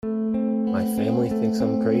My Family Thinks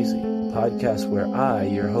I'm Crazy, a podcast where I,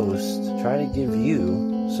 your host, try to give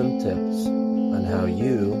you some tips on how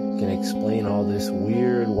you can explain all this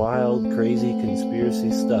weird, wild, crazy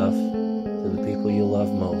conspiracy stuff to the people you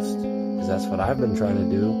love most. Because that's what I've been trying to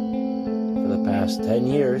do for the past 10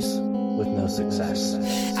 years with no success.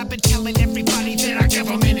 I've been telling everybody that our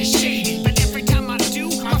government is shady, but every time I do,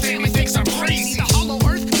 my family thinks I'm crazy. The hollow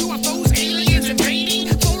earth, UFOs, aliens invading,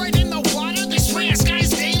 fluoride in the water, they swear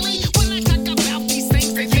skies daily. When I talk about these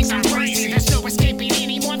things, they think I'm crazy. There's no escaping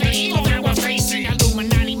anymore the evil that we're facing.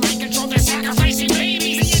 Illuminati mind control, they're sacrificing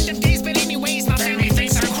babies. The end of days, but anyways, my family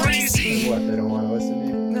thinks I'm crazy. What, they don't want to listen to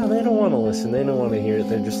you? No, they don't want to listen. They don't want to hear it.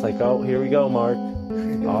 They're just like, oh, here we go, Mark.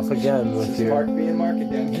 Off again with your... Mark being Mark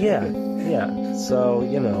again. Yeah. So,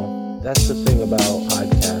 that's the thing about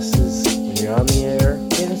podcasts is when you're on the air,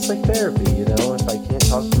 and it's like therapy, If I can't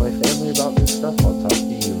talk to my family about this stuff, I'll talk to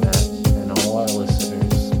you, Matt, and all our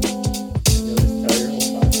listeners. You'll just tell your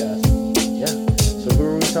whole podcast. Yeah. So who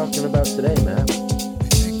are we talking about today, Matt? They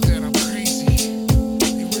think that I'm crazy.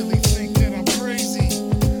 They really think that I'm crazy.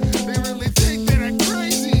 They really think that I'm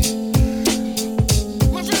crazy.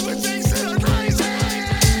 My family thinks that I'm crazy.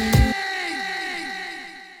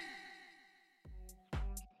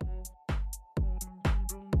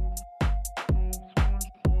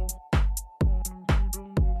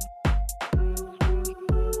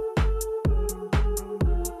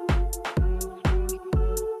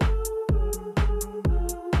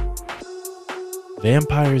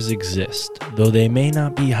 Vampires exist, though they may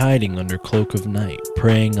not be hiding under cloak of night,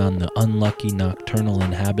 preying on the unlucky nocturnal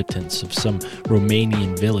inhabitants of some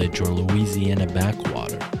Romanian village or Louisiana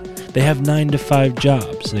backwater. They have 9-to-5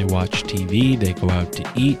 jobs, they watch TV, they go out to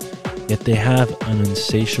eat, yet they have an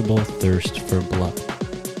insatiable thirst for blood.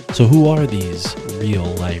 So who are these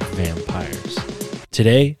real-life vampires?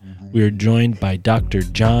 Today, we are joined by Dr.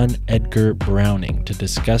 John Edgar Browning to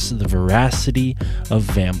discuss the veracity of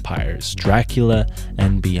vampires, Dracula,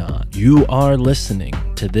 and beyond. You are listening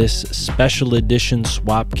to this special edition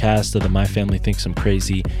swapcast of the My Family Thinks I'm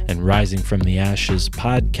Crazy and Rising from the Ashes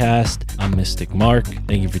podcast. I'm Mystic Mark.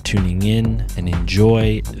 Thank you for tuning in and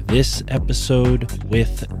enjoy this episode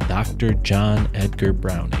with Dr. John Edgar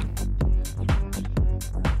Browning.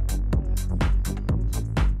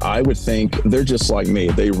 I would think they're just like me.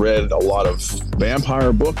 They read a lot of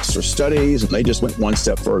vampire books or studies, and they just went one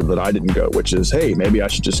step further that I didn't go, which is, hey, maybe I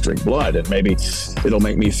should just drink blood, and maybe it'll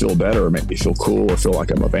make me feel better or make me feel cool or feel like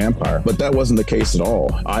I'm a vampire. But that wasn't the case at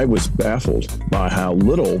all. I was baffled by how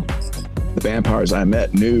little the vampires I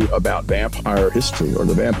met knew about vampire history or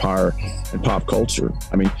the vampire and pop culture.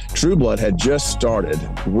 I mean, True Blood had just started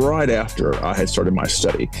right after I had started my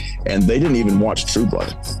study, and they didn't even watch True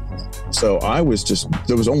Blood. So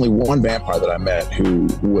there was only one vampire that I met who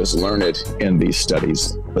was learned in these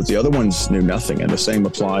studies, but the other ones knew nothing. And the same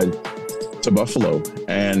applied to Buffalo.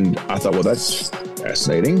 And I thought, well, that's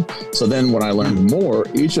fascinating. So then when I learned more,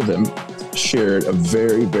 each of them shared a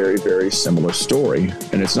very, very, very similar story.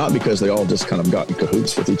 And it's not because they all just kind of got in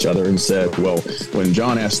cahoots with each other and said, well, when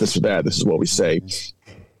John asked this or that, this is what we say.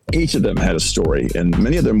 Each of them had a story, and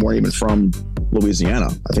many of them weren't even from Louisiana.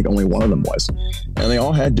 I think only one of them was. And they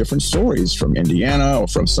all had different stories from Indiana or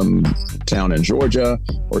from some town in Georgia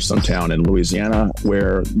or some town in Louisiana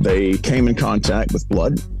where they came in contact with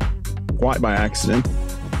blood quite by accident.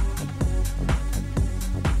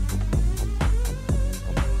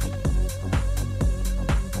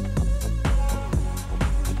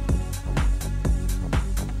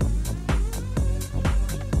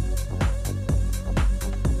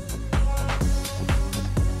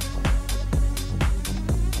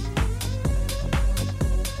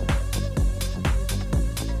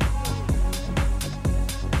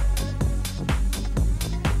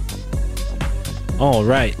 All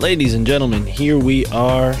right, ladies and gentlemen, here we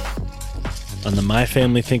are on the My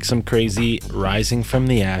Family Thinks I'm Crazy, Rising from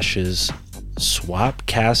the Ashes,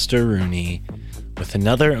 Swapcaster-Rooney, with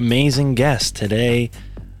another amazing guest. Today,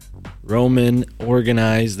 Roman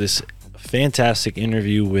organized this fantastic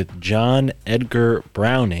interview with John Edgar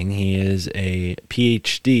Browning. He is a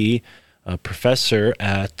PhD, a professor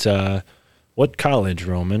at what college,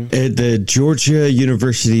 Roman? At the Georgia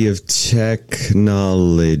University of Technology.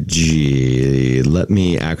 Let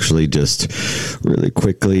me actually just really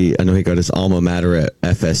quickly, I know he got his alma mater at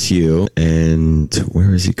FSU, and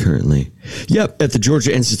where is he currently? Yep, at the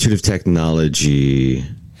Georgia Institute of Technology.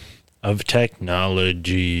 Nope,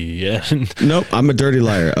 I'm a dirty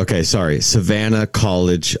liar. Okay, sorry. Savannah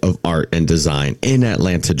College of Art and Design in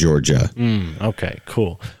Atlanta, Georgia. Okay,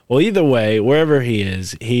 cool. Well, either way, wherever he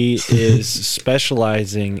is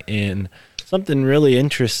specializing in something really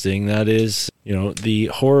interesting. That is, the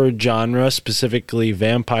horror genre, specifically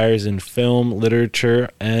vampires in film, literature,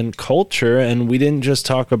 and culture. And we didn't just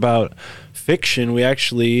talk about fiction. We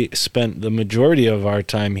actually spent the majority of our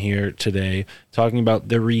time here today talking about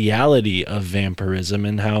the reality of vampirism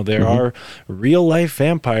and how there are real life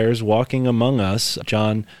vampires walking among us.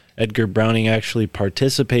 Edgar Browning actually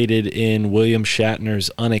participated in William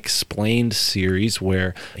Shatner's Unexplained series,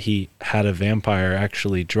 where he had a vampire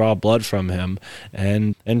actually draw blood from him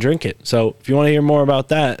and drink it. So if you want to hear more about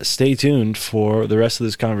that, stay tuned for the rest of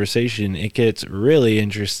this conversation. It gets really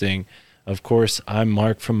interesting. Of course, I'm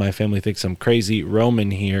Mark from My Family Thinks I'm Crazy.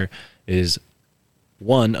 Roman here is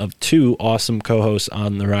one of two awesome co-hosts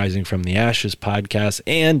on the Rising from the Ashes podcast,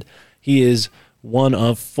 and he is one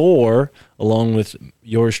of four, along with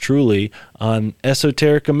yours truly, on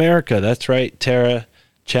Esoteric America. That's right, Tara,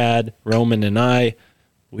 Chad, Roman, and I,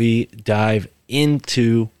 we dive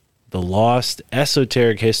into the lost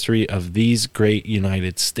esoteric history of these great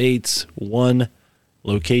United States, one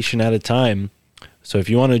location at a time. So if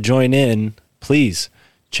you want to join in, please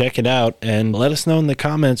check it out and let us know in the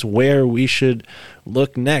comments where we should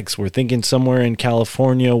look next. We're thinking somewhere in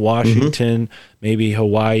California, Washington, maybe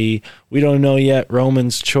Hawaii. We don't know yet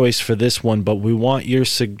Roman's choice for this one, but we want your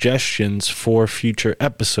suggestions for future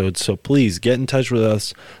episodes. So please get in touch with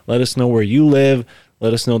us. Let us know where you live.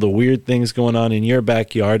 Let us know the weird things going on in your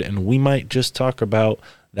backyard, and we might just talk about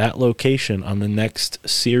that location on the next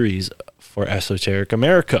series for Esoteric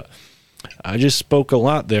America. I just spoke a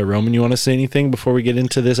lot there. Roman, you want to say anything before we get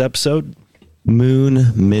into this episode? Moon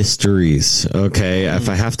mysteries. Okay, if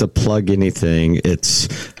I have to plug anything,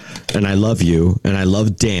 and I love you, and I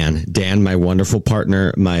love Dan, my wonderful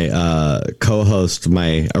partner, my co-host,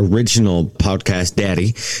 my original podcast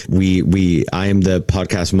daddy. I am the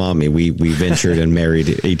podcast mommy. We ventured and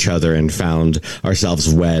married each other and found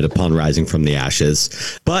ourselves wed upon rising from the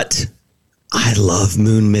ashes. But I love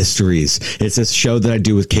Moon Mysteries. It's a show that I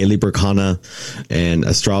do with Kaylee Burkana, an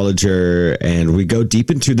astrologer, and we go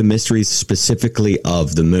deep into the mysteries specifically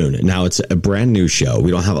of the moon. Now, it's a brand new show.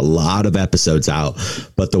 We don't have a lot of episodes out,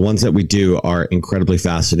 but the ones that we do are incredibly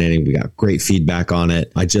fascinating. We got great feedback on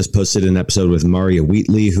it. I just posted an episode with Maria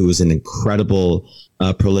Wheatley, who is an incredible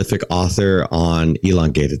prolific author on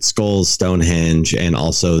elongated skulls, Stonehenge, and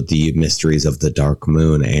also the mysteries of the dark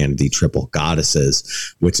moon and the triple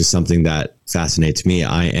goddesses, which is something that fascinates me.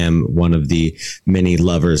 I am one of the many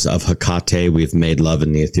lovers of Hecate. We've made love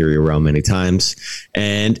in the ethereal realm many times.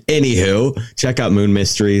 And anywho, check out Moon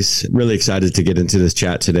Mysteries. Really excited to get into this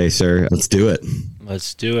chat today, sir. Let's do it.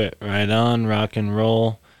 Let's do it. Right on. Rock and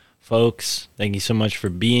roll. Folks, thank you so much for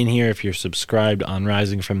being here. If you're subscribed on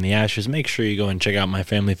Rising from the Ashes, make sure you go and check out My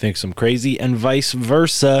Family Thinks I'm Crazy, and vice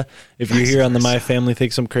versa. If you're here on the My Family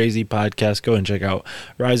Thinks I'm Crazy podcast, go and check out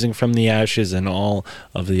Rising from the Ashes and all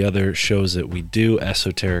of the other shows that we do,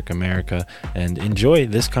 Esoteric America, and enjoy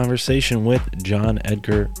this conversation with John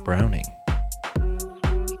Edgar Browning.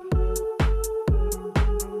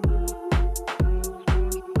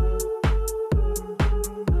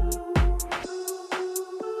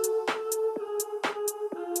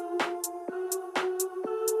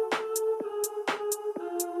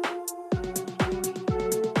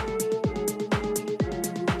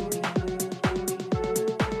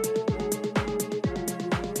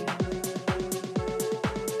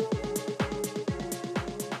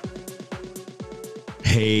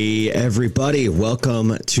 Hey everybody,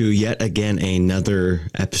 welcome to yet again another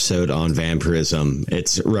episode on vampirism.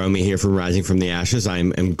 It's Romy here from Rising from the Ashes. I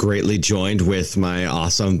am greatly joined with my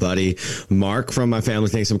awesome buddy Mark from My Family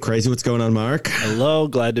Thinks I'm Crazy. What's going on, Mark? Hello,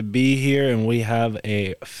 glad to be here, and we have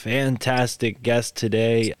a fantastic guest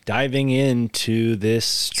today diving into this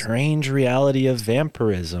strange reality of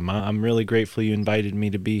vampirism. I'm really grateful you invited me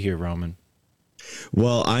to be here, Roman.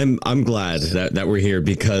 Well, I'm glad that we're here,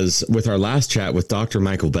 because with our last chat with Dr.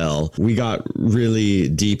 Michael Bell, we got really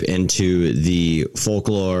deep into the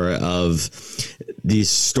folklore of these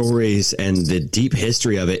stories and the deep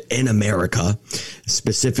history of it in America,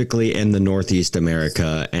 specifically in the Northeast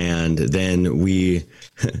America. And then we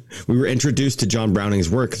were introduced to John Browning's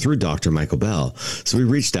work through Dr. Michael Bell. So we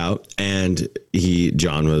reached out, and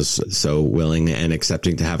John was so willing and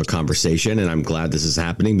accepting to have a conversation. And I'm glad this is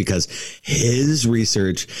happening, because his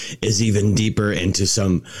research is even deeper into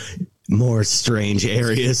some more strange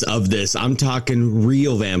areas of this. I'm talking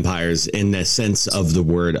real vampires in the sense of the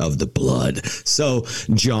word of the blood. So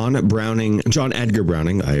John Edgar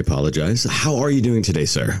Browning, I apologize. How are you doing today,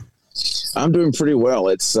 sir? I'm doing pretty well.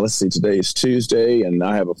 Let's see, today is Tuesday, and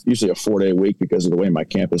I have usually a 4-day week because of the way my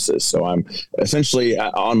campus is. So I'm essentially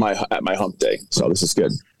at my hump day. So this is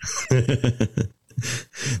good.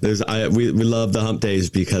 We love the hump days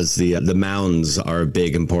because the mounds are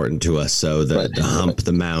big important to us. So the hump,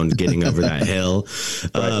 the mound, getting over that hill.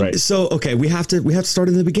 Right. So okay, we have to start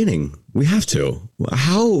in the beginning. We have to.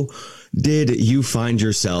 How did you find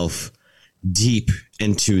yourself deep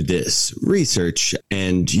into this research?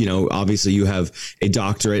 And obviously you have a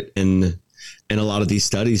doctorate in a lot of these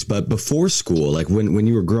studies, but before school, like when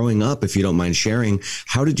you were growing up, if you don't mind sharing,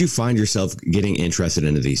 how did you find yourself getting interested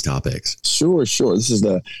into these topics? Sure. This is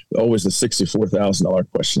always the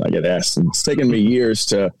 $64,000 question I get asked, and it's taken me years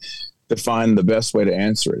to find the best way to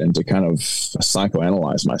answer it and to kind of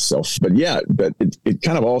psychoanalyze myself. But it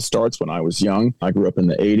kind of all starts when I was young. I grew up in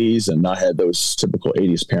the 80s, and I had those typical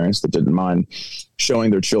 80s parents that didn't mind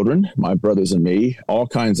showing their children, my brothers and me, all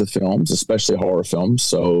kinds of films, especially horror films.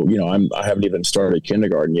 So, I haven't even started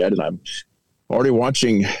kindergarten yet, and I'm already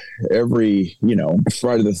watching every,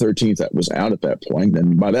 Friday the 13th that was out at that point.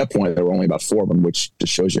 And by that point, there were only about 4 of them, which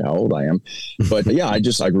just shows you how old I am. But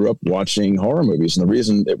I grew up watching horror movies. And the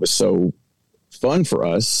reason it was so fun for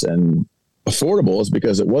us and affordable is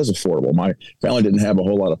because it was affordable. My family didn't have a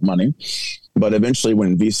whole lot of money. But eventually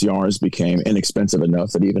when VCRs became inexpensive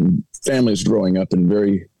enough that even families growing up in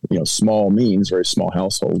very, small means, very small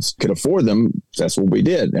households could afford them, that's what we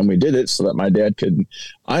did. And we did it so that my dad could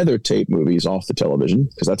either tape movies off the television,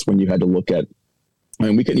 because that's when you had to look at,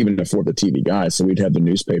 we couldn't even afford the TV guide. So we'd have the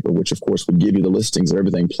newspaper, which of course would give you the listings of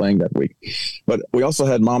everything playing that week. But we also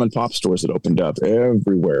had mom and pop stores that opened up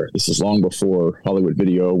everywhere. This is long before Hollywood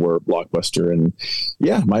Video or Blockbuster. And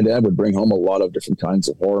my dad would bring home a lot of different kinds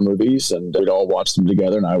of horror movies, and we'd all watch them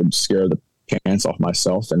together, and I would scare the pants off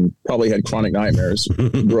myself and probably had chronic nightmares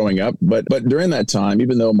growing up. But during that time,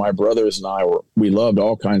 even though my brothers and we loved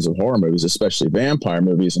all kinds of horror movies, especially vampire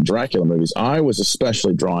movies and Dracula movies, I was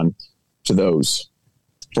especially drawn to those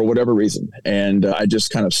for whatever reason. And I just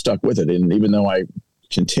kind of stuck with it. And even though I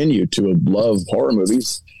continued to love horror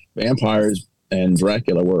movies, vampires and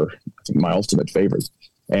Dracula were, I think, my ultimate favorites.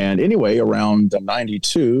 And anyway, around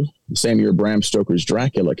 92, the same year Bram Stoker's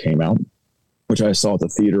Dracula came out, which I saw at the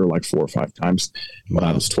theater like 4 or 5 times when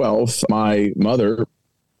I was 12. My mother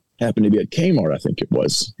happened to be at Kmart, I think it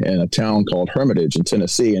was, in a town called Hermitage in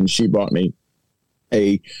Tennessee. And she bought me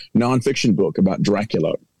a nonfiction book about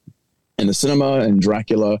Dracula and the cinema and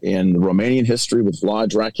Dracula and Romanian history with Vlad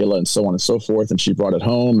Dracula and so on and so forth. And she brought it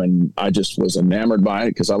home, and I just was enamored by it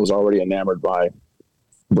because I was already enamored by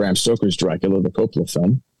Bram Stoker's Dracula, the Coppola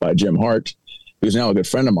film by Jim Hart, who's now a good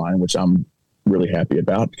friend of mine, which I'm really happy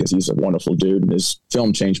about because he's a wonderful dude and his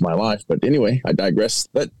film changed my life. But anyway, I digress.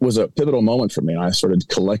 That was a pivotal moment for me. And I started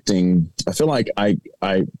collecting. I feel like I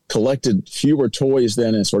collected fewer toys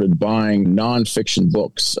then and started buying nonfiction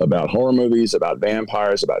books about horror movies, about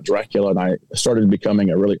vampires, about Dracula. And I started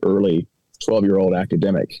becoming a really early 12-year-old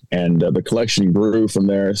academic. And the collection grew from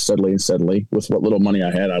there steadily. With what little money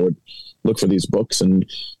I had, I would look for these books. And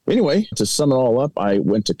anyway, to sum it all up, I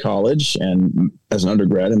went to college, and as an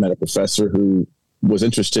undergrad, I met a professor who was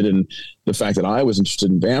interested in the fact that I was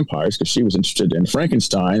interested in vampires because she was interested in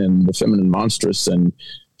Frankenstein and the feminine monstrous. And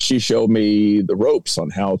she showed me the ropes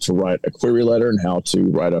on how to write a query letter and how to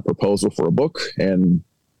write a proposal for a book and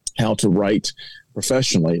how to write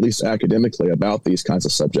professionally, at least academically, about these kinds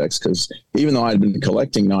of subjects. Because even though I'd been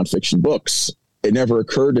collecting nonfiction books, it never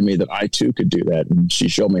occurred to me that I too could do that. And she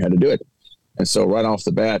showed me how to do it. And so right off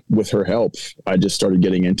the bat, with her help, I just started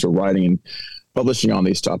getting into writing and publishing on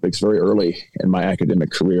these topics very early in my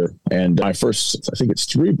academic career. And my first, I think it's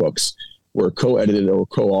 3 books, were co-edited or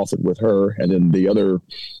co-authored with her. And then the other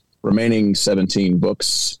remaining 17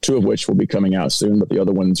 books, 2 of which will be coming out soon, but the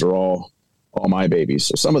other ones are all my babies.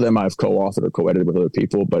 So some of them I've co-authored or co-edited with other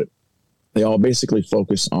people, but they all basically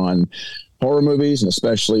focus on horror movies and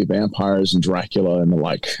especially vampires and Dracula and the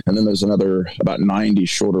like. And then there's another about 90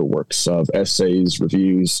 shorter works of essays,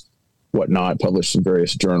 reviews, whatnot, published in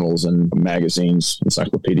various journals and magazines,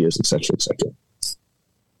 encyclopedias, et cetera, et cetera.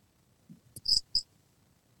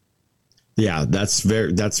 Yeah, that's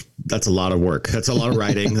a lot of work. That's a lot of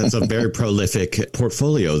writing. That's a very prolific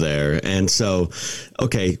portfolio there. And so,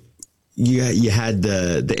 okay, you had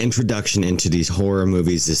the introduction into these horror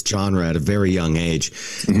movies, this genre at a very young age.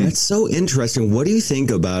 Mm-hmm. That's so interesting. What do you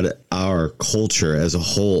think about our culture as a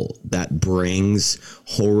whole that brings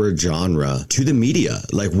horror genre to the media?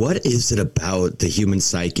 Like, what is it about the human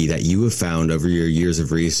psyche that you have found over your years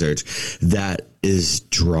of research that is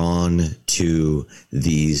drawn to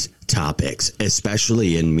these topics,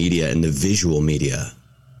 especially in media and the visual media?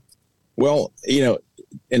 Well,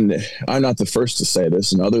 and I'm not the first to say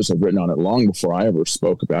this, and others have written on it long before I ever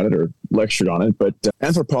spoke about it or lectured on it, but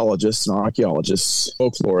anthropologists and archaeologists,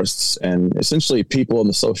 folklorists, and essentially people in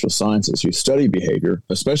the social sciences who study behavior,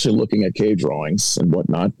 especially looking at cave drawings and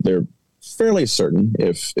whatnot, they're fairly certain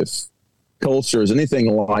if culture is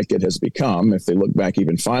anything like it has become, if they look back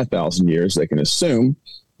even 5,000 years, they can assume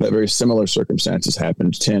that very similar circumstances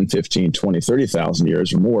happened 10, 15, 20, 30,000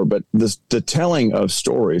 years or more. But the telling of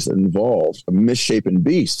stories that involve misshapen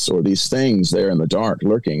beasts or these things there in the dark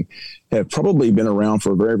lurking have probably been around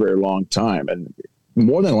for a very, very long time. And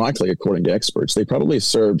more than likely, according to experts, they probably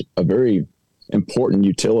served a very important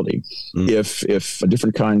utility. If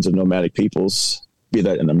different kinds of nomadic peoples, be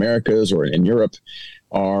that in the Americas or in Europe,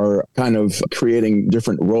 are kind of creating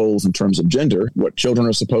different roles in terms of gender, what children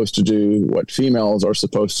are supposed to do, what females are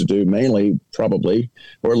supposed to do, mainly probably,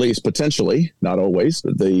 or at least potentially, not always,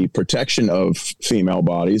 the protection of female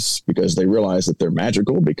bodies because they realize that they're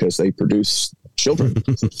magical because they produce children,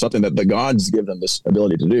 something that the gods give them this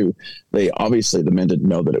ability to do. They obviously, the men didn't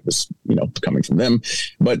know that it was, coming from them,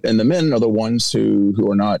 and the men are the ones who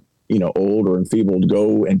are not, old or enfeebled,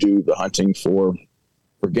 go and do the hunting for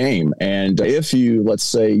game. And if you, let's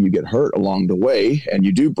say you get hurt along the way and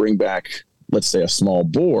you do bring back, let's say, a small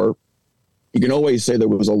boar, you can always say there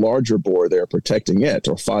was a larger boar there protecting it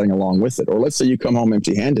or fighting along with it. Or let's say you come home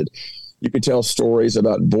empty-handed. You could tell stories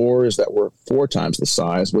about boars that were 4 times the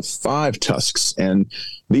size with 5 tusks. And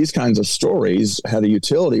these kinds of stories had a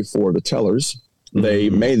utility for the tellers.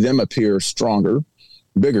 They made them appear stronger,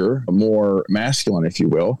 bigger, more masculine, if you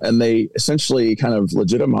will. And they essentially kind of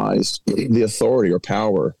legitimized the authority or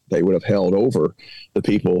power they would have held over the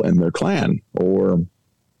people in their clan or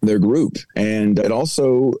their group. And it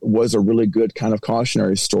also was a really good kind of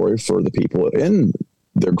cautionary story for the people in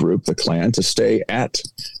their group, the clan, to stay at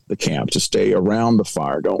the camp, to stay around the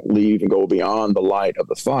fire. Don't leave and go beyond the light of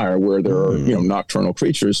the fire where there are, nocturnal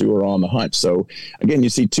creatures who are on the hunt. So again, you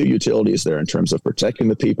see 2 utilities there in terms of protecting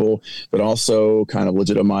the people, but also kind of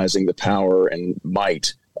legitimizing the power and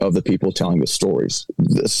might of the people telling the stories.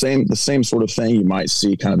 The same sort of thing you might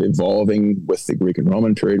see kind of evolving with the Greek and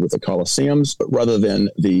Roman period with the Colosseums, but rather than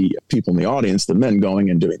the people in the audience, the men going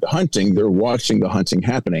and doing the hunting, they're watching the hunting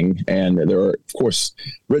happening. And there are, of course,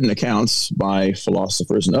 written accounts by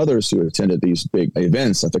philosophers and others who attended these big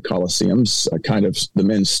events at the Colosseums, kind of the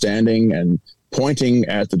men standing and pointing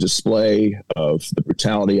at the display of the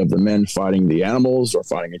brutality of the men fighting the animals or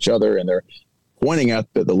fighting each other, and they're pointing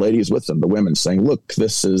at the ladies with them, the women, saying, look,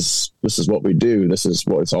 this is what we do. This is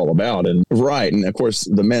what it's all about. And right. And of course,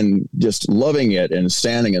 the men just loving it and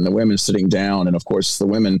standing and the women sitting down. And of course, the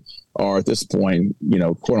women are at this point,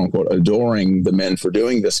 quote unquote, adoring the men for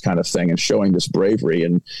doing this kind of thing and showing this bravery.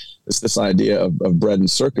 And it's this idea of bread and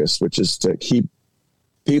circus, which is to keep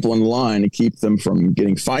people in line and keep them from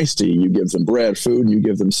getting feisty. You give them bread, food, and you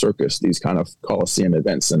give them circus, these kind of Colosseum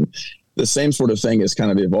events. And the same sort of thing has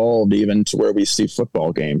kind of evolved even to where we see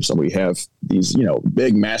football games. And we have these,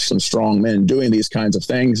 big, masculine, strong men doing these kinds of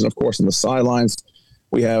things. And of course, on the sidelines,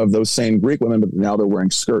 we have those same Greek women, but now they're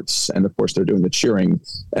wearing skirts. And of course, they're doing the cheering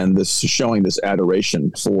and this showing this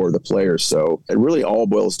adoration for the players. So it really all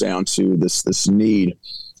boils down to this need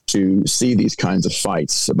to see these kinds of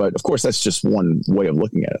fights. But of course, that's just one way of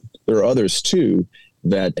looking at it. There are others too,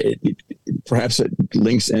 that perhaps it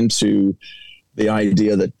links into the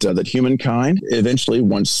idea that humankind, eventually,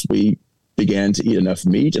 once we began to eat enough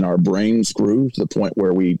meat and our brains grew to the point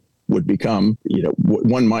where we would become,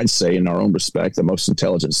 one might say in our own respect, the most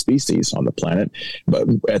intelligent species on the planet. But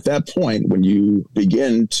at that point, when you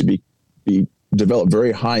begin to develop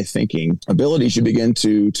very high thinking abilities, you begin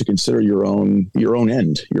to consider your own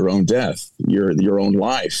end, your own death, your own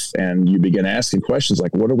life. And you begin asking questions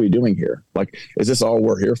like, what are we doing here? Like, is this all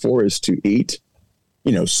we're here for, is to eat,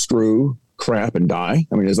 screw, crap, and die?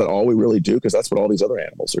 I mean, is that all we really do? Because that's what all these other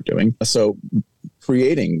animals are doing. So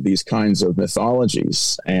creating these kinds of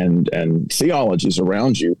mythologies and theologies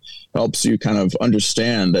around you helps you kind of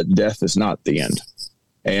understand that death is not the end.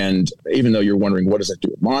 And even though you're wondering, what does that do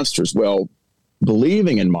with monsters? Well,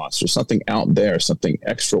 believing in monsters, something out there, something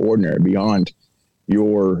extraordinary beyond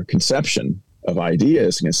your conception of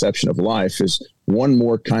ideas, conception of life, is one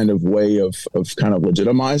more kind of way of kind of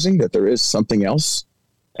legitimizing that there is something else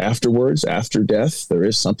afterwards, after death. There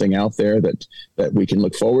is something out there that we can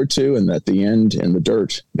look forward to, and that the end and the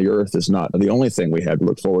dirt, the earth, is not the only thing we have to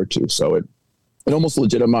look forward to. So it almost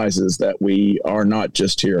legitimizes that we are not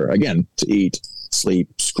just here, again, to eat, sleep,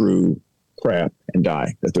 screw, crap, and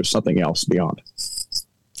die, that there's something else beyond.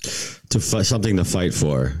 something to fight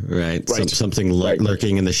for, right? Right. Something Right.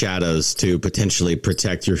 lurking in the shadows to potentially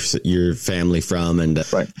protect your family from, and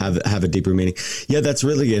Right. have a deeper meaning. Yeah, that's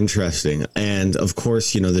really interesting. And of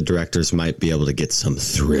course, the directors might be able to get some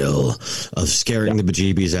thrill of scaring the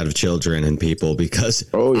bejeebies out of children and people, because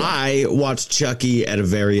I watched Chucky at a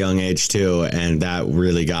very young age too, and that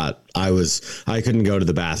really I couldn't go to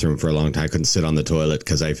the bathroom for a long time. I couldn't sit on the toilet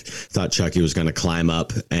because I thought Chucky was going to climb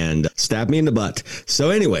up and stab me in the butt. So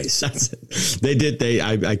anyways,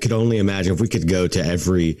 I could only imagine if we could go to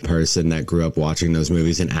every person that grew up watching those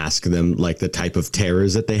movies and ask them like the type of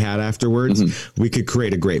terrors that they had afterwards, we could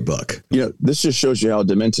create a great book. This just shows you how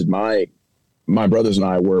demented my brothers and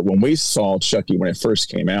I were when we saw Chucky when it first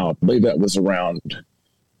came out. I believe that was around,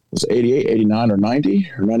 was it 88, 89 or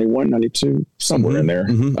 90 or 91, 92, somewhere in there.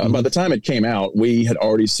 By the time it came out, we had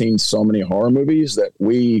already seen so many horror movies that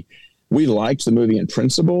we liked the movie in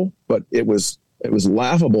principle, but it was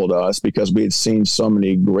laughable to us because we had seen so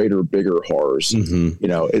many greater, bigger horrors.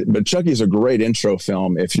 But Chucky's a great intro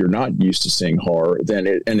film if you're not used to seeing horror.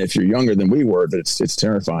 And if you're younger than we were, it's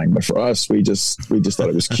terrifying. But for us, we just thought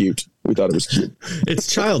it was cute. We thought it was cute. It's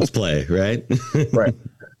child's play, right? Right.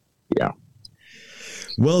 Yeah.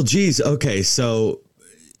 Well, geez. Okay. So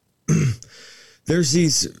there's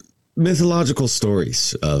these mythological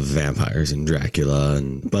stories of vampires and Dracula,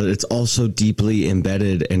 but it's also deeply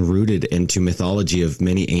embedded and rooted into mythology of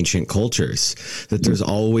many ancient cultures, that there's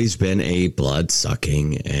always been a blood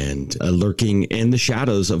sucking and a lurking in the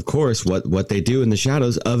shadows, of course, what they do in the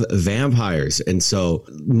shadows of vampires. And so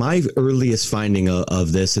my earliest finding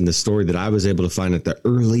of this in the story that I was able to find at the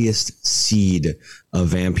earliest seed of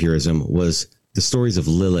vampirism was the stories of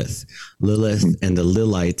Lilith. Lilith and the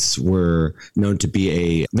Lilites were known to be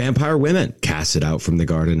a vampire women casted out from the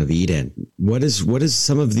Garden of Eden. What is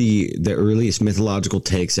some of the earliest mythological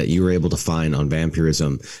takes that you were able to find on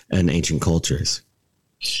vampirism and ancient cultures?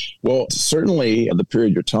 Well, certainly the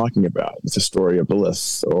period you're talking about, the story of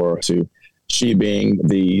Lilith, she being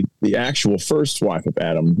the actual first wife of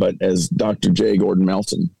Adam, but as Dr. J. Gordon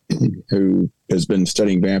Melton, who has been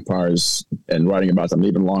studying vampires and writing about them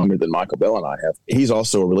even longer than Michael Bell and I have. He's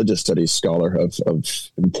also a religious studies scholar of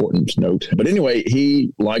important note. But anyway,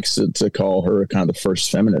 he likes to call her kind of the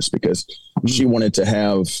first feminist because she wanted to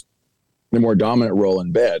have the more dominant role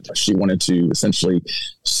in bed. She wanted to essentially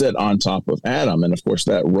sit on top of Adam. And of course,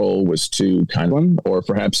 that role was too kind of him, or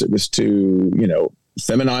perhaps it was too,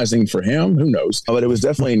 feminizing for him, who knows, but it was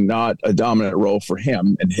definitely not a dominant role for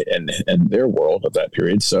him and their world of that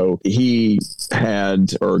period. So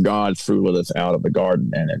God threw Lilith out of the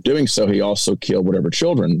garden, and in doing so, he also killed whatever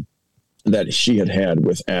children that she had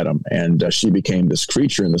with Adam, and she became this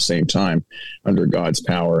creature in the same time under God's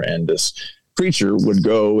power, and this creature would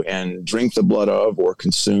go and drink the blood of or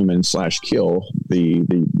consume and / kill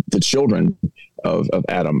the children of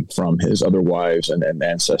Adam from his other wives and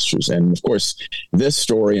ancestors. And of course, this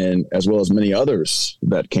story, and as well as many others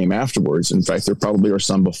that came afterwards, in fact, there probably are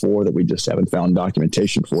some before that we just haven't found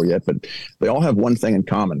documentation for yet, but they all have one thing in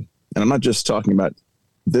common. And I'm not just talking about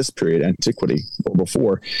this period, antiquity or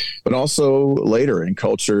before, but also later in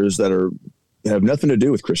cultures that have nothing to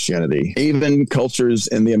do with Christianity, even cultures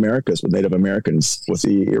in the Americas with Native Americans, with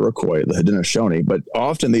the Iroquois, the Haudenosaunee. But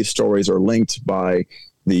often these stories are linked by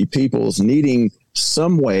the peoples needing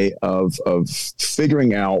some way of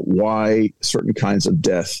figuring out why certain kinds of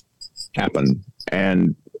death happen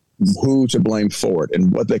and who to blame for it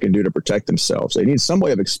and what they can do to protect themselves. They need some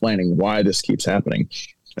way of explaining why this keeps happening.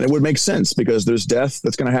 And it would make sense because there's death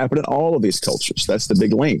that's going to happen in all of these cultures. That's the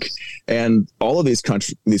big link. And all of these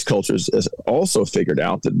cultures has also figured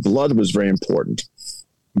out that blood was very important.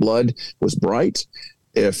 Blood was bright.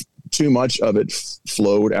 If too much of it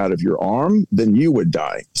flowed out of your arm, then you would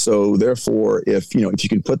die. So therefore, if you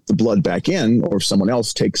can put the blood back in, or if someone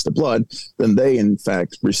else takes the blood, then they in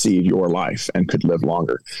fact receive your life and could live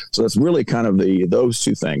longer. So that's really kind of those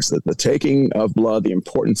two things, that the taking of blood, the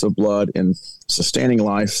importance of blood in sustaining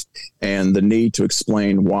life, and the need to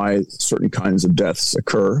explain why certain kinds of deaths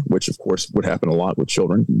occur, which of course would happen a lot with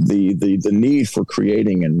children. The need for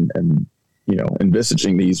creating and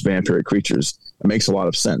envisaging these vampiric creatures, it makes a lot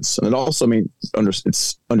of sense. And it also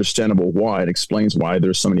it's understandable why. It explains why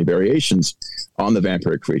there's so many variations on the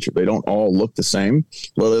vampiric creature. They don't all look the same.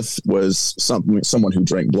 Lilith was someone who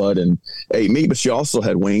drank blood and ate meat, but she also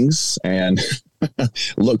had wings and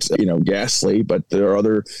looked, ghastly. But there are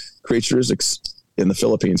other creatures in the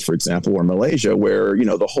Philippines, for example, or Malaysia, where,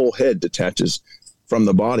 the whole head detaches from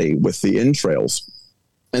the body with the entrails.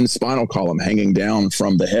 and spinal column hanging down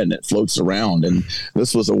from the head, and it floats around. And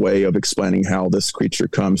this was a way of explaining how this creature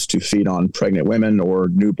comes to feed on pregnant women or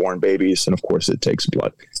newborn babies. And of course, it takes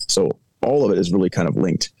blood. So all of it is really kind of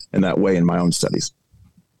linked in that way in my own studies.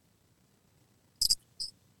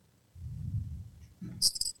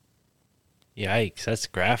 Yikes, that's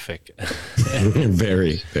graphic.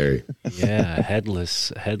 Very, very. Yeah,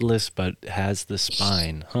 headless, but has the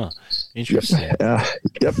spine. Huh. Interesting.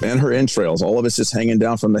 Yep. And her entrails, all of it's just hanging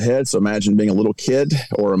down from the head. So imagine being a little kid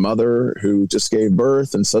or a mother who just gave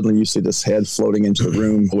birth, and suddenly you see this head floating into the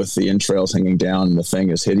room with the entrails hanging down, and the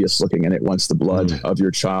thing is hideous looking, and it wants the blood of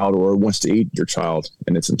your child or wants to eat your child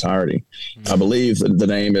in its entirety. I believe that the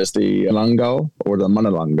name is the lango or the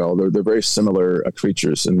manalango. They're very similar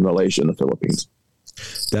creatures in Malaysia and the Philippines.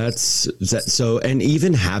 That's that. So, and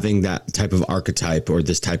even having that type of archetype or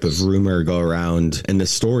this type of rumor go around in the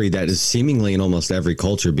story that is seemingly in almost every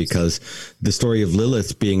culture, because the story of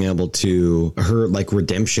Lilith being able to, her like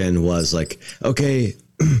redemption was like, okay,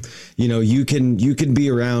 you know, you can be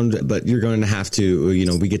around, but you're going to have to, you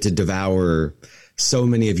know, we get to devour so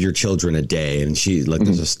many of your children a day. And she like,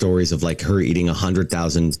 there's stories of like her eating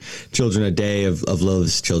 100,000 children a day of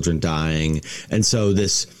Lilith's children dying. And so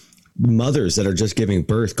this, mothers that are just giving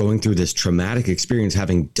birth, going through this traumatic experience,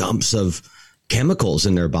 having dumps of chemicals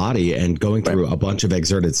in their body and going through a bunch of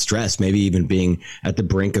exerted stress, maybe even being at the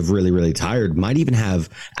brink of really, really tired, might even have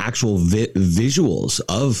actual visuals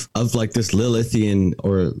of like this Lilithian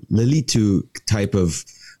or Lilitu type of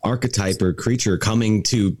archetype or creature coming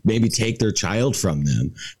to maybe take their child from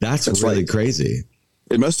them. That's really crazy.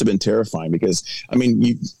 It must have been terrifying because, I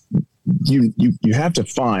mean, you have to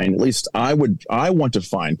find, at least I want to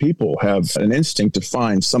find, people have an instinct to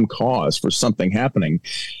find some cause for something happening.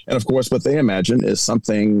 And of course, what they imagine is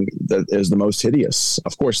something that is the most hideous.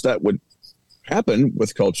 Of course, that would happen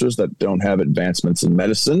with cultures that don't have advancements in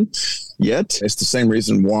medicine yet. It's the same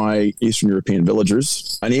reason why Eastern European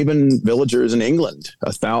villagers and even villagers in England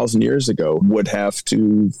 1,000 years ago would have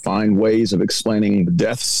to find ways of explaining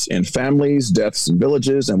deaths in families, deaths in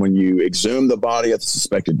villages. And when you exhume the body of the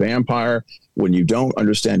suspected vampire, when you don't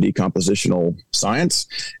understand decompositional science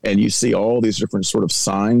and you see all these different sort of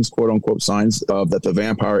signs, quote unquote signs of that the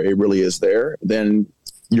vampire, it really is there, then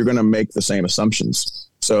you're going to make the same assumptions.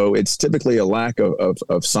 So it's typically a lack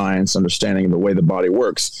of science, understanding the way the body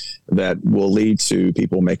works, that will lead to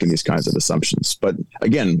people making these kinds of assumptions. But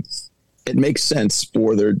again, it makes sense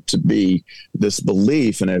for there to be this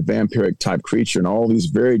belief in a vampiric type creature in all these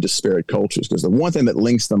very disparate cultures, because the one thing that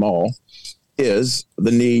links them all is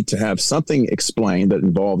the need to have something explained that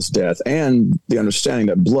involves death, and the understanding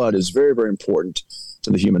that blood is very, very important to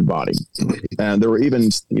the human body. And there were even,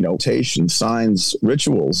 notations, signs,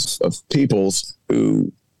 rituals of peoples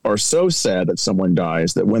who are so sad that someone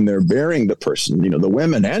dies that when they're burying the person, the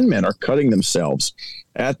women and men are cutting themselves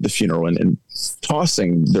at the funeral and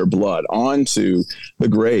tossing their blood onto the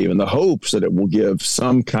grave in the hopes that it will give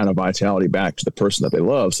some kind of vitality back to the person that they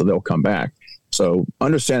love, so they'll come back. So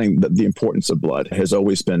understanding that the importance of blood has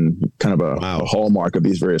always been kind of a hallmark of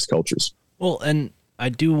these various cultures. Well, and I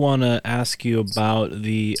do want to ask you about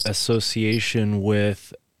the association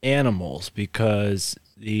with animals, because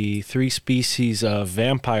the 3 species of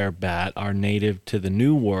vampire bat are native to the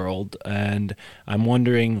New World, and I'm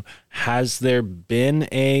wondering, has there been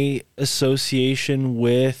a association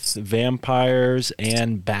with vampires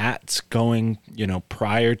and bats going,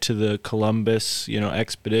 prior to the Columbus,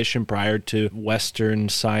 expedition, prior to Western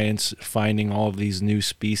science finding all of these new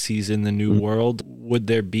species in the New World? Would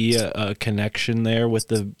there be a connection there with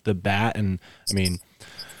the bat? And I mean,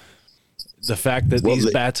 the fact that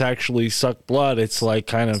these bats actually suck blood, it's like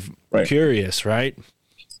kind of curious, right?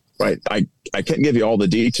 Right. I can't give you all the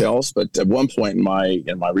details, but at one point in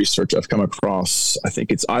my research, I've come across, I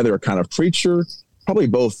think it's either a kind of creature, probably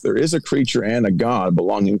both. There is a creature and a god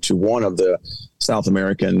belonging to one of the South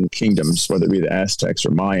American kingdoms, whether it be the Aztecs or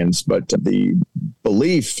Mayans. But the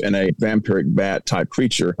belief in a vampiric bat type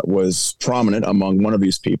creature was prominent among one of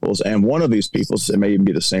these peoples. And one of these peoples, it may even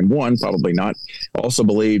be the same one, probably not, also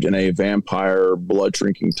believed in a vampire blood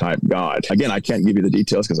drinking type god. Again, I can't give you the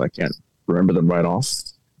details because I can't remember them right off.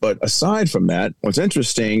 But aside from that, what's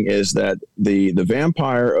interesting is that the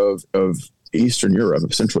vampire of Eastern Europe,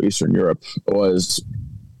 of Central Eastern Europe, was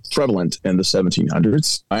prevalent in the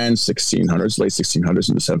 1700s and 1600s, late 1600s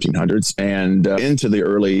into 1700s, and into the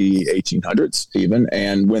early 1800s even.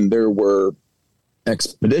 And when there were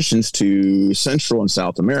expeditions to Central and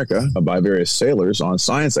South America by various sailors on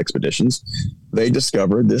science expeditions, they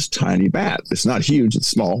discovered this tiny bat. It's not huge, it's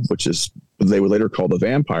small, which is they would later call the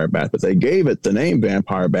vampire bat, but they gave it the name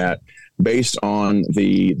vampire bat based on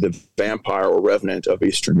the vampire or revenant of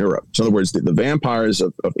Eastern Europe. So in other words, the vampires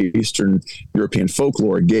of Eastern European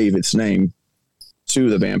folklore gave its name to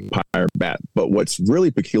the vampire bat. But what's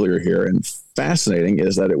really peculiar here and fascinating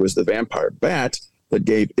is that it was the vampire bat that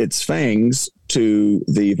gave its fangs to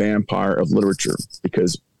the vampire of literature,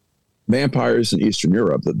 because vampires in Eastern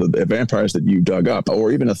Europe, the vampires that you dug up,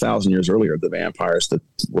 or even 1,000 years earlier, the vampires that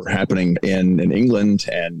were happening in England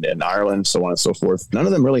and in Ireland, so on and so forth, none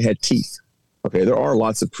of them really had teeth. Okay, there are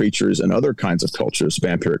lots of creatures in other kinds of cultures,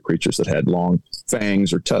 vampiric creatures that had long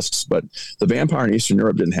fangs or tusks, but the vampire in Eastern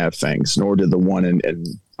Europe didn't have fangs, nor did the one in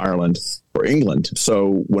Ireland or England.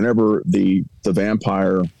 So whenever the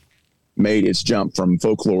vampire made its jump from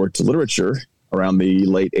folklore to literature around the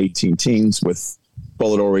late 18 teens with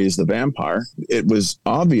Polidori's The Vampire, it was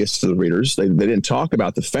obvious to the readers. They didn't talk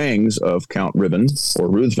about the fangs of Count Riven or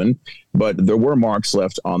Ruthven, but there were marks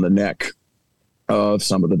left on the neck of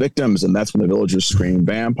some of the victims, and that's when the villagers screamed,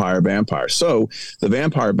 "Vampire, vampire." So the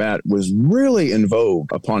vampire bat was really in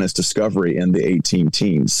vogue upon its discovery in the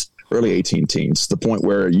early 18 teens, the point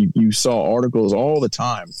where you saw articles all the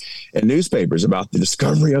time in newspapers about the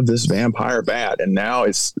discovery of this vampire bat, and now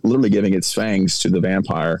it's literally giving its fangs to the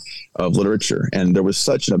vampire of literature. And there was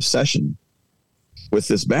such an obsession with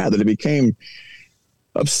this bat that it became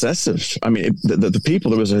obsessive. I mean, the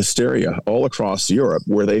people, there was a hysteria all across Europe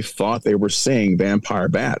where they thought they were seeing vampire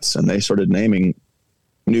bats, and they started naming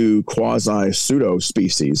new quasi-pseudo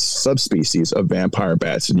species, subspecies of vampire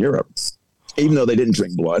bats in Europe, even though they didn't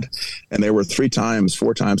drink blood, and they were 4 times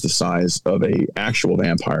the size of a actual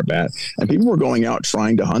vampire bat. And people were going out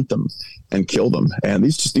trying to hunt them and kill them. And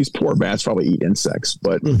these poor bats probably eat insects,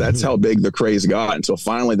 but that's how big the craze got. Until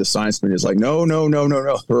finally the science community is like, no.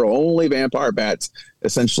 There are only vampire bats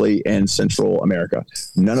essentially in Central America.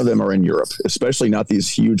 None of them are in Europe, especially not these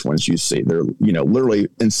huge ones you see. They're, literally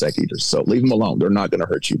insect eaters. So leave them alone. They're not going to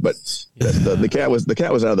hurt you. But the cat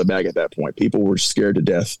was out of the bag at that point. People were scared to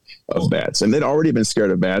death of bats, and they'd already been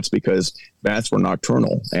scared of bats because bats were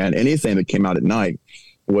nocturnal, and anything that came out at night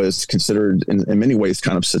was considered in many ways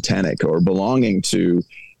kind of satanic or belonging to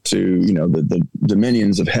the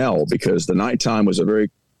dominions of hell, because the nighttime was a very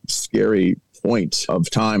scary point of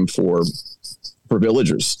time for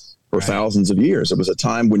villagers for thousands of years. It was a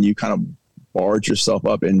time when you kind of barred yourself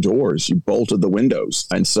up indoors. You bolted the windows.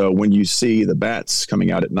 And so when you see the bats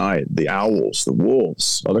coming out at night, the owls, the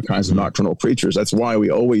wolves, other kinds of nocturnal creatures, that's why we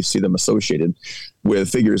always see them associated with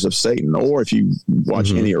figures of Satan. Or if you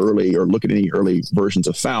watch any early or look at any early versions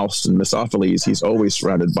of Faust and Mephistopheles, he's always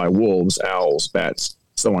surrounded by wolves, owls, bats,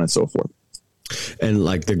 so on and so forth. And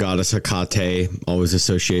like the goddess Hecate, always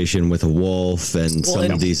association with a wolf, and some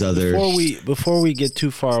of these other. Before we get too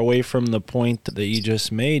far away from the point that you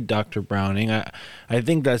just made, Dr. Browning, I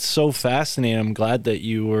think that's so fascinating. I'm glad that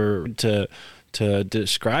you were to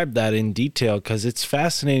describe that in detail, because it's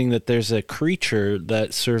fascinating that there's a creature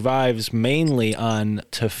that survives mainly on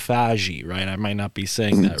taphagy, right? I might not be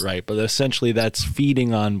saying that right, but essentially that's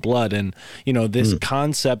feeding on blood. And, this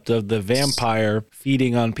concept of the vampire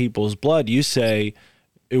feeding on people's blood, you say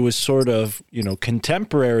it was sort of,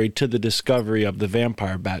 contemporary to the discovery of the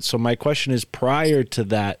vampire bat. So my question is, prior to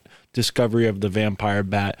that discovery of the vampire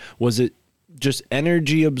bat, was it just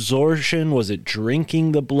energy absorption? Was it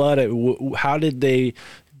drinking the blood? How did they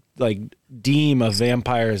deem a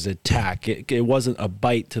vampire's attack? It wasn't a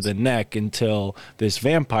bite to the neck until this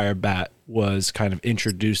vampire bat was kind of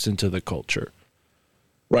introduced into the culture.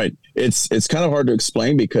 Right. It's kind of hard to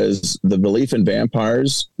explain, because the belief in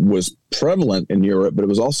vampires was prevalent in Europe, but it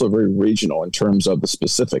was also very regional in terms of the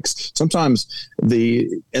specifics. Sometimes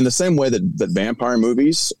in the same way that vampire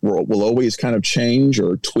movies will always kind of change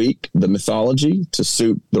or tweak the mythology to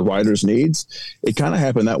suit the writer's needs, it kind of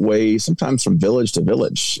happened that way sometimes from village to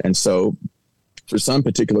village. And so for some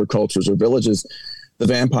particular cultures or villages, the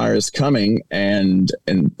vampire is coming and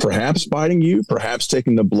perhaps biting you, perhaps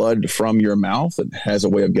taking the blood from your mouth. It has a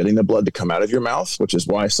way of getting the blood to come out of your mouth, which is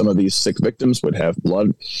why some of these sick victims would have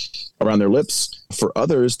blood around their lips. For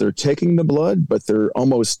others, they're taking the blood, but they're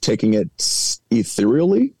almost taking it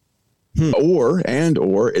ethereally, or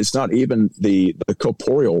it's not even the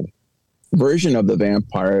corporeal version of the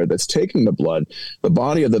vampire that's taking the blood. The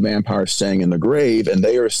body of the vampire is staying in the grave, and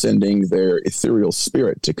they are sending their ethereal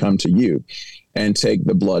spirit to come to you and take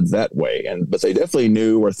the blood that way. But they definitely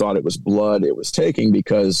knew or thought it was blood it was taking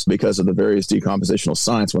because of the various decompositional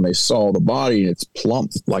signs. When they saw the body and it's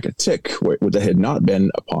plump like a tick, which had not been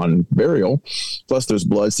upon burial, plus there's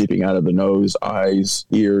blood seeping out of the nose, eyes,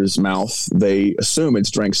 ears, mouth, they assume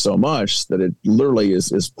it's drank so much that it literally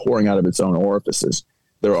is pouring out of its own orifices.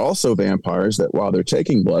 There are also vampires that while they're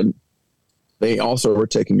taking blood, they also are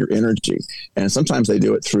taking your energy. And sometimes they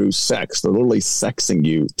do it through sex. They're literally sexing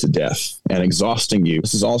you to death and exhausting you.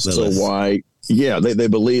 This is also why, they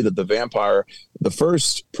believe that the vampire, the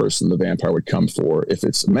first person the vampire would come for, if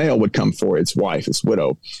it's a male, would come for its wife, its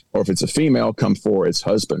widow, or if it's a female, come for its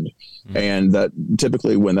husband. And that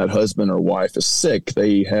typically when that husband or wife is sick,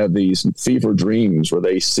 they have these fever dreams where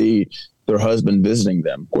they see their husband visiting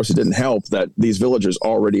them. Of course, it didn't help that these villagers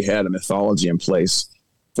already had a mythology in place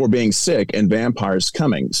for being sick and vampires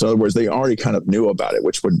coming. So in other words, they already kind of knew about it,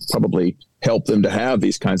 which would probably help them to have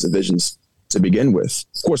these kinds of visions to begin with.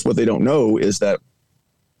 Of course, what they don't know is that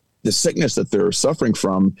the sickness that they're suffering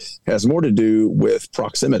from has more to do with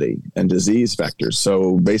proximity and disease vectors.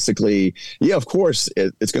 So basically, of course,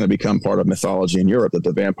 it's going to become part of mythology in Europe that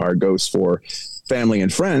the vampire goes for family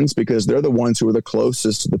and friends because they're the ones who are the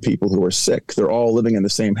closest to the people who are sick. They're all living in the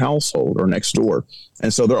same household or next door.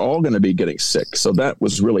 And so they're all going to be getting sick. So that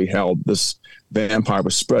was really how this vampire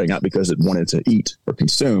was spreading, not because it wanted to eat or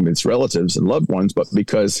consume its relatives and loved ones, but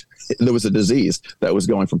because there was a disease that was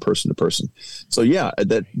going from person to person. So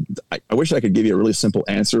I wish I could give you a really simple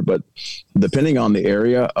answer, but depending on the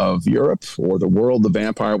area of Europe or the world, the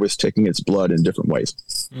vampire was taking its blood in different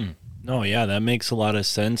ways. No, yeah, that makes a lot of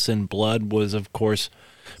sense. And blood was, of course,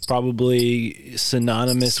 probably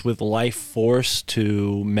synonymous with life force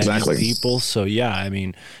to many people. So, I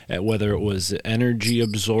mean, whether it was energy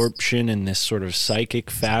absorption in this sort of psychic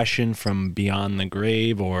fashion from beyond the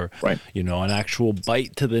grave or, an actual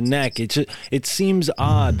bite to the neck, it seems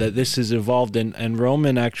odd that this has evolved. And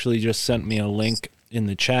Roman actually just sent me a link in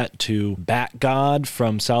the chat to Bat God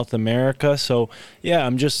from South America. So I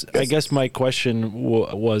guess my question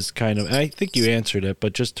was kind of, and I think you answered it,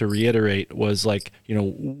 but just to reiterate was like,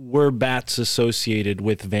 were bats associated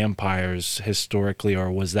with vampires historically, or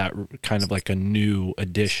was that kind of like a new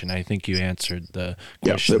addition? I think you answered the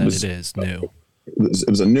question it is new. It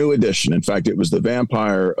was a new addition. In fact, it was the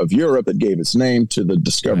vampire of Europe that gave its name to the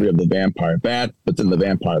discovery of the vampire bat, but then the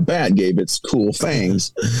vampire bat gave its cool fangs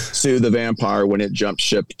to the vampire when it jumped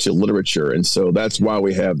ship to literature. And so that's why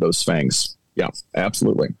we have those fangs. Yeah,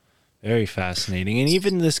 absolutely. Very fascinating. And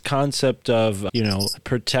even this concept of,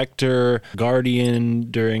 protector, guardian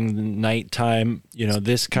during the nighttime,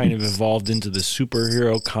 this kind of evolved into the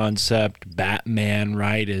superhero concept. Batman,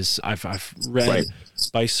 right, is I've read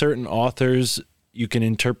by certain authors, you can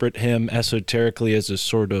interpret him esoterically as a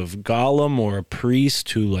sort of golem or a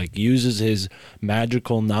priest who like uses his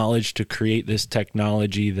magical knowledge to create this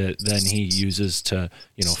technology that then he uses to,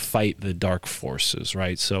 fight the dark forces,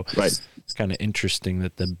 right? So it's kind of interesting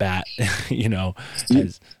that the bat,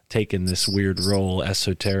 has taken this weird role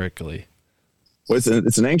esoterically. Well,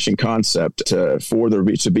 it's an ancient concept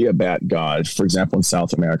to be a bat god, for example, in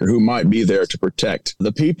South America, who might be there to protect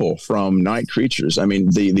the people from night creatures. I mean,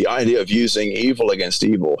 the idea of using evil against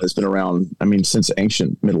evil has been around, since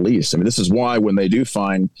ancient Middle East. This is why when they do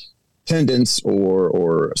find pendants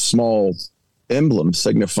or small emblems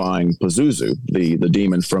signifying Pazuzu, the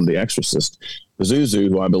demon from The Exorcist, Pazuzu,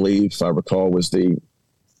 who I believe, if I recall, was the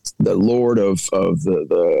lord of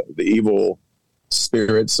the evil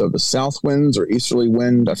spirits of the south winds or easterly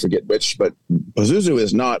wind, I forget which, but Pazuzu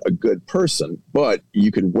is not a good person, but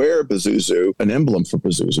you could wear Pazuzu, an emblem for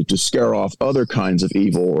Pazuzu, to scare off other kinds of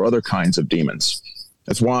evil or other kinds of demons.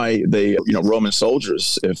 That's why they, Roman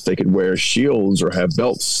soldiers, if they could wear shields or have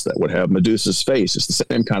belts that would have Medusa's face, it's the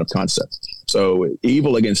same kind of concept. So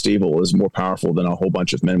evil against evil is more powerful than a whole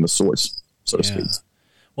bunch of men with swords, so to speak.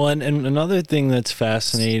 Well, and another thing that's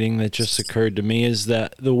fascinating that just occurred to me is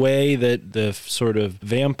that the way that the sort of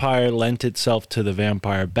vampire lent itself to the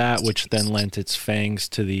vampire bat, which then lent its fangs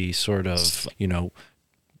to the sort of,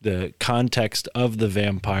 the context of the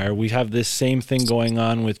vampire, we have this same thing going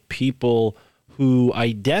on with people who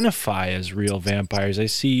identify as real vampires. I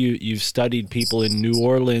see you've studied people in New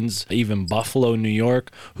Orleans, even Buffalo, New York,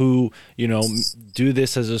 who, do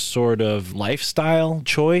this as a sort of lifestyle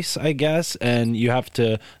choice, I guess. And you have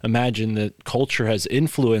to imagine that culture has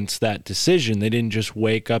influenced that decision. They didn't just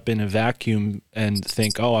wake up in a vacuum and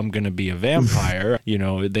think, oh, I'm going to be a vampire.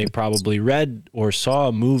 They probably read or saw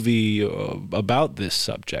a movie about this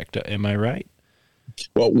subject. Am I right?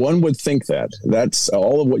 Well, one would think that. That's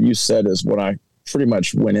all of what you said is what I pretty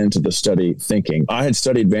much went into the study thinking. I had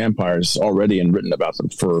studied vampires already and written about them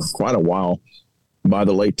for quite a while by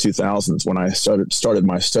the late 2000s when I started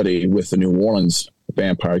my study with the New Orleans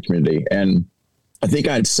vampire community. And I think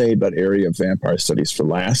I'd saved that area of vampire studies for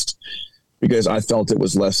last because I felt it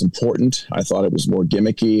was less important. I thought it was more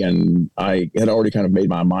gimmicky, and I had already kind of made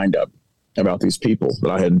my mind up about these people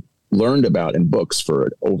that I had learned about in books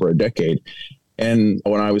for over a decade. And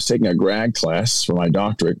when I was taking a grad class for my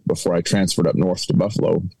doctorate before I transferred up north to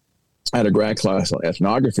Buffalo, I had a grad class on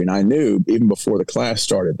ethnography, and I knew even before the class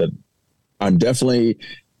started that I'm definitely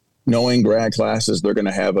knowing grad classes, they're going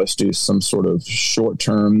to have us do some sort of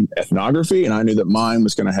short-term ethnography. And I knew that mine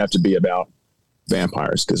was going to have to be about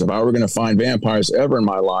vampires, because if I were going to find vampires ever in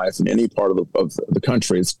my life in any part of the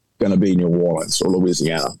country, it's going to be New Orleans or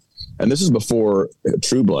Louisiana. And this is before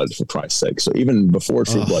True Blood, for Christ's sake. So even before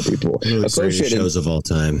True Blood, people associated shows of all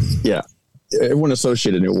time. Yeah. Everyone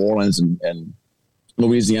associated New Orleans and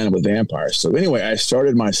Louisiana with vampires. So anyway, I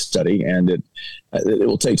started my study, and it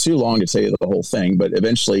will take too long to tell you the whole thing. But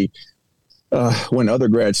eventually, when other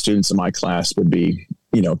grad students in my class would be,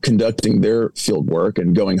 conducting their field work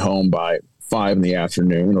and going home by 5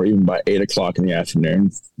 PM or even by 8 o'clock in the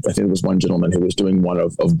afternoon, I think it was one gentleman who was doing one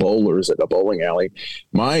of bowlers at a bowling alley.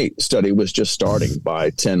 My study was just starting by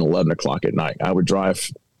 10, 11 o'clock at night. I would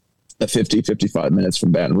drive 55 minutes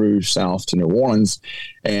from Baton Rouge south to New Orleans,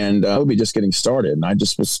 and I would be just getting started. And I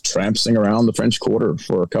just was tramping around the French Quarter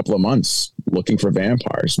for a couple of months looking for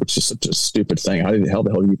vampires, which is such a stupid thing. How the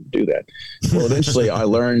hell you do that? Well, eventually I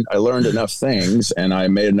learned enough things, and I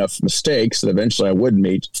made enough mistakes that eventually I would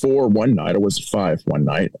meet 4 one night, or was it 5 one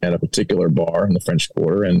night, at a particular bar in the French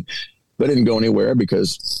Quarter. And they didn't go anywhere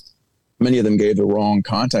because many of them gave the wrong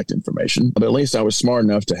contact information, but at least I was smart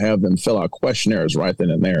enough to have them fill out questionnaires right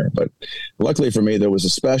then and there. But luckily for me, there was a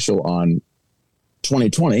special on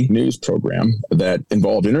 2020 news program that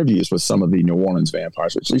involved interviews with some of the New Orleans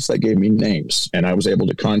vampires, which at least they gave me names, and I was able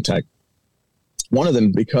to contact one of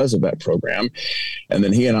them because of that program. And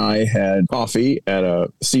then he and I had coffee at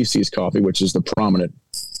a CC's Coffee, which is the prominent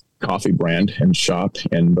coffee brand and shop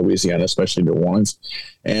in Louisiana, especially New Orleans.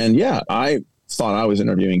 And yeah, I thought I was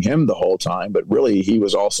interviewing him the whole time, but really he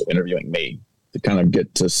was also interviewing me to kind of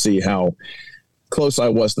get to see how close I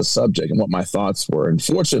was to the subject and what my thoughts were. And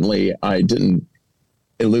fortunately, I didn't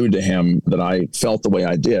allude to him that I felt the way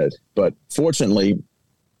I did. But fortunately,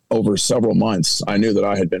 over several months, I knew that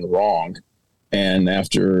I had been wrong. And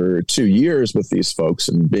after 2 years with these folks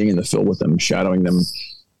and being in the field with them, shadowing them,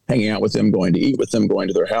 hanging out with them, going to eat with them, going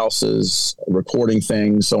to their houses, recording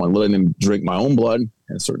things, so on, letting them drink my own blood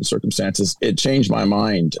in certain circumstances, it changed my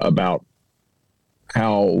mind about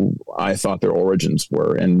how I thought their origins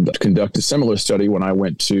were, and conduct a similar study when I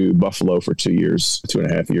went to Buffalo for 2 years,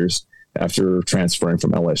 2.5 years, after transferring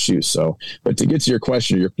from LSU. So, but to get to your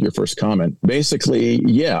question, your first comment, basically,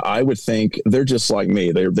 yeah, I would think they're just like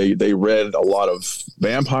me. They read a lot of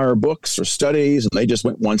vampire books or studies, and they just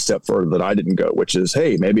went one step further that I didn't go, which is,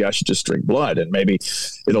 hey, maybe I should just drink blood, and maybe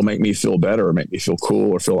it'll make me feel better or make me feel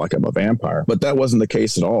cool or feel like I'm a vampire. But that wasn't the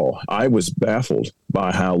case at all. I was baffled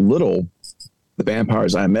by how little the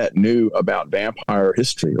vampires I met knew about vampire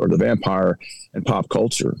history or the vampire and pop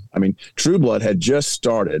culture. I mean, True Blood had just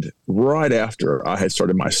started right after I had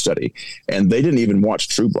started my study, and they didn't even watch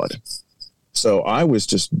True Blood. So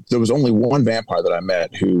there was only one vampire that I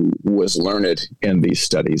met who was learned in these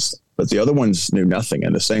studies, but the other ones knew nothing.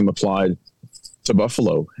 And the same applied to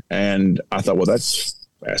Buffalo. And I thought, well, that's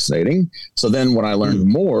fascinating. So then when I learned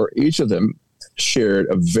more, each of them shared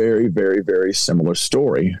a very, very, very similar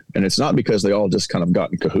story. And it's not because they all just kind of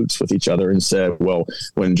got in cahoots with each other and said, well,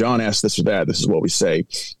 when John asked this or that, this is what we say.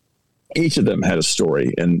 Each of them had a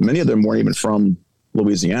story, and many of them weren't even from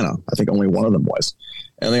Louisiana. I think only one of them was.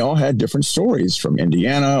 And they all had different stories from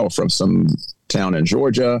Indiana or from some town in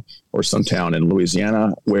Georgia or some town in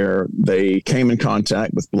Louisiana where they came in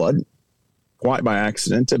contact with blood quite by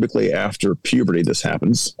accident. Typically after puberty, this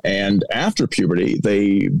happens. And after puberty,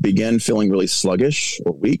 they begin feeling really sluggish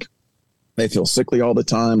or weak. They feel sickly all the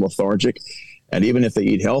time, lethargic. And even if they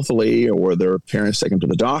eat healthily or their parents take them to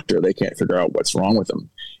the doctor, they can't figure out what's wrong with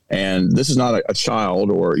them. And this is not a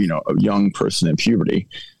child or, a young person in puberty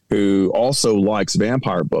who also likes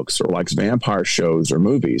vampire books or likes vampire shows or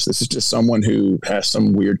movies. This is just someone who has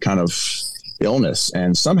some weird kind of illness,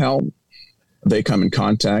 and somehow they come in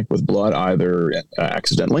contact with blood either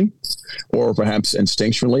accidentally or perhaps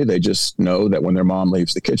instinctually. They just know that when their mom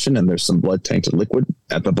leaves the kitchen and there's some blood tainted liquid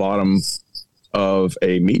at the bottom of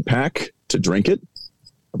a meat pack, to drink it.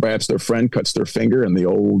 Or perhaps their friend cuts their finger, and the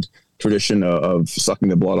old tradition of sucking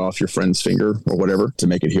the blood off your friend's finger or whatever to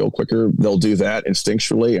make it heal quicker, they'll do that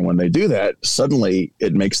instinctually. And when they do that, suddenly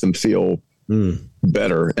it makes them feel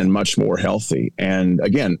better and much more healthy. And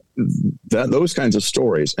again, those kinds of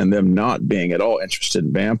stories and them not being at all interested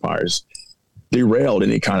in vampires derailed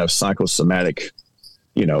any kind of psychosomatic,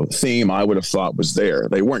 theme I would have thought was there.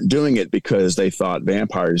 They weren't doing it because they thought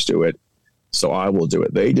vampires do it, so I will do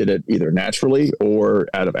it. They did it either naturally or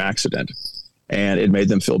out of accident, and it made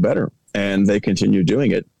them feel better. And they continued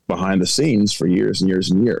doing it behind the scenes for years and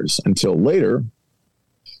years and years, until later,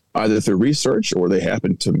 either through research or they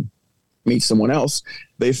happen to meet someone else,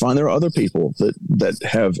 they find there are other people that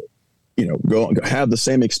have, have the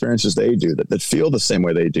same experiences they do, that feel the same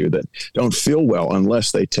way they do, that don't feel well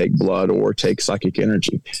unless they take blood or take psychic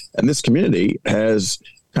energy. And this community has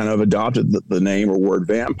kind of adopted the name or word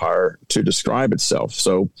vampire to describe itself.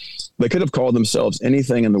 So they could have called themselves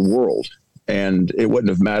anything in the world, and it wouldn't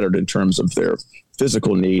have mattered in terms of their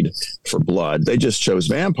physical need for blood. They just chose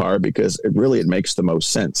vampire because it makes the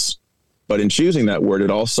most sense. But in choosing that word,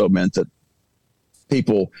 it also meant that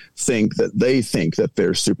people think that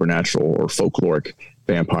they're supernatural or folkloric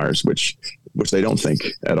vampires, which they don't think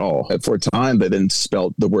at all. And for a time, they then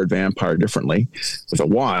spelled the word vampire differently with a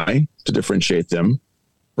Y to differentiate them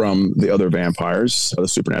from the other vampires, the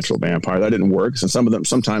supernatural vampire. That didn't work. And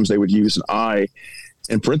sometimes they would use an I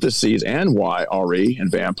in parentheses and Y-R-E in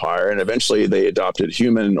vampire. And eventually they adopted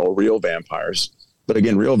human or real vampires. But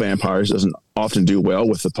again, real vampires doesn't often do well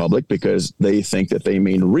with the public because they think that they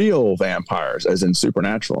mean real vampires, as in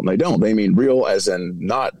supernatural. And they don't. They mean real as in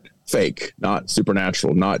not fake, not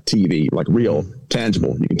supernatural, not TV, like real,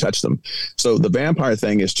 tangible. You can touch them. So the vampire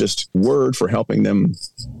thing is just word for helping them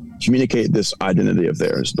communicate this identity of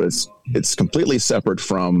theirs. But it's completely separate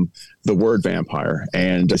from the word vampire.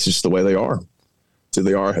 And it's just the way they are. So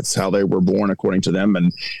they are. It's how they were born, according to them.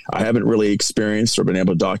 And I haven't really experienced or been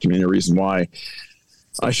able to document any reason why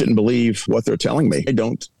I shouldn't believe what they're telling me. I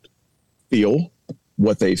don't feel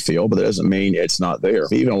what they feel, but that doesn't mean it's not there.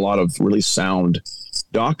 Even a lot of really sound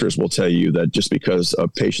doctors will tell you that just because a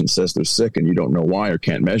patient says they're sick and you don't know why or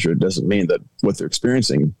can't measure it doesn't mean that what they're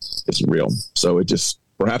experiencing isn't real. So it just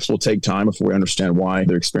perhaps will take time before we understand why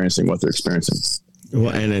they're experiencing what they're experiencing.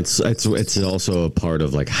 Well, and it's also a part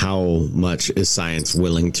of like how much is science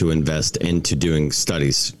willing to invest into doing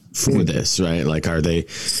studies for this, right? Like,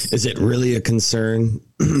 is it really a concern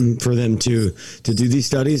for them to do these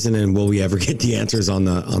studies? And then will we ever get the answers on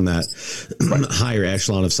that higher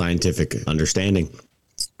echelon of scientific understanding?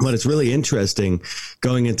 But it's really interesting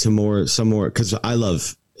going into some more, because I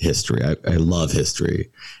love history. I love history.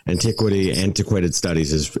 Antiquated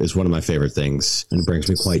studies is one of my favorite things, and it brings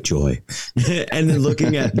me quite joy. And then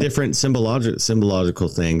looking at different symbological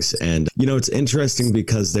things. And, it's interesting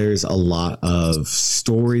because there's a lot of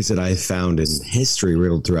stories that I found in history,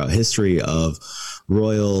 riddled throughout history, of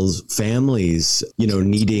royals, families,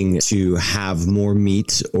 needing to have more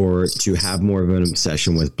meat or to have more of an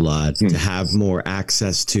obsession with blood, to have more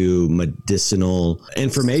access to medicinal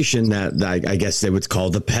information that I guess they would call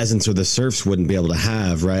the peasants or the serfs wouldn't be able to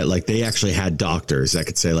have, right? Like they actually had doctors that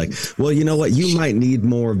could say like, well, you know what, you might need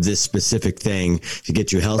more of this specific thing to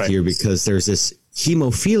get you healthier because there's this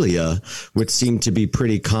hemophilia, which seemed to be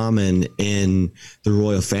pretty common in the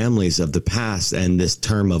royal families of the past. And this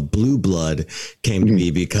term of blue blood came to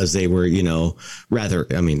be because they were,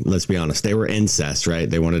 let's be honest, they were incest, right?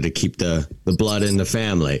 They wanted to keep the blood in the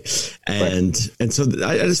family. And so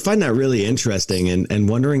I just find that really interesting and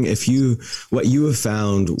wondering what you have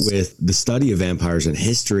found with the study of vampires in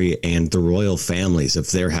history and the royal families,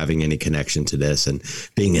 if they're having any connection to this and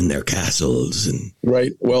being in their castles. And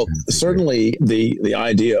right. Well, certainly the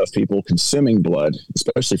idea of people consuming blood,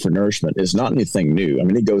 especially for nourishment, is not anything new. I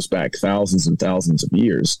mean, it goes back thousands and thousands of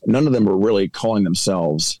years. None of them were really calling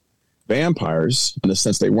themselves vampires in the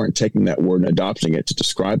sense they weren't taking that word and adopting it to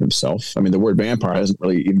describe themselves. I mean, the word vampire hasn't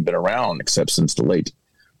really even been around except since the late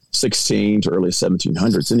 16 to early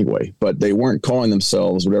 1700s anyway, but they weren't calling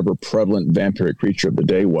themselves whatever prevalent vampiric creature of the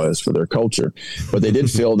day was for their culture. But they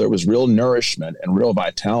did feel there was real nourishment and real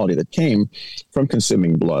vitality that came from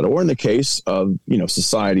consuming blood. Or in the case of,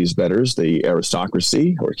 society's betters, the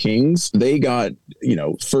aristocracy or kings, they got,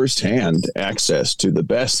 firsthand access to the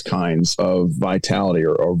best kinds of vitality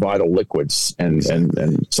or vital liquids and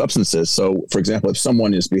substances. So, for example, if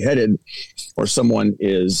someone is beheaded or someone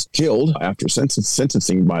is killed after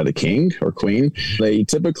sentencing by the king or queen, they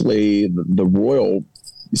typically, the royal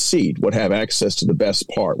seat would have access to the best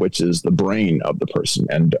part, which is the brain of the person.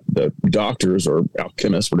 And the doctors or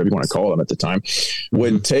alchemists, whatever you want to call them at the time,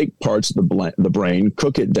 would take parts of the brain,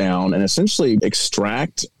 cook it down, and essentially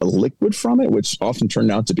extract a liquid from it, which often turned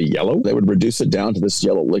out to be yellow. They would reduce it down to this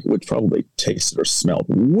yellow liquid, which probably tasted or smelled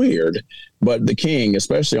weird. But the king,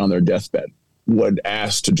 especially on their deathbed, would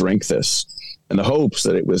ask to drink this in the hopes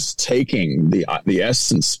that it was taking the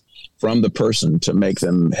essence from the person to make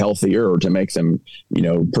them healthier or to make them,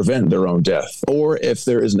 prevent their own death. Or if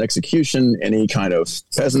there is an execution, any kind of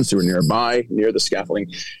peasants who are nearby, near the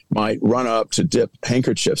scaffolding, might run up to dip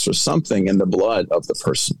handkerchiefs or something in the blood of the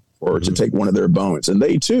person. or to take one of their bones. And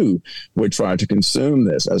they too would try to consume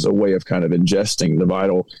this as a way of kind of ingesting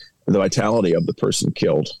the vitality of the person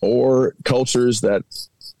killed. Or cultures that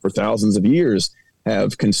for thousands of years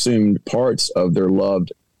have consumed parts of their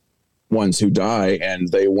loved ones who die, and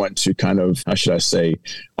they want to kind of, how should I say,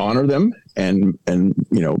 honor them and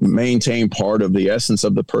maintain part of the essence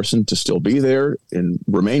of the person to still be there and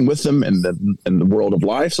remain with them in the world of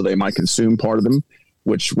life. So they might consume part of them,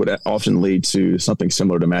 which would often lead to something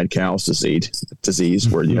similar to mad cow's disease,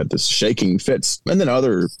 where you have this shaking fits. And then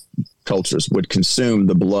other cultures would consume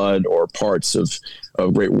the blood or parts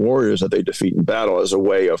of great warriors that they defeat in battle as a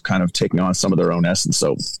way of kind of taking on some of their own essence.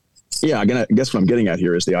 So yeah, I guess what I'm getting at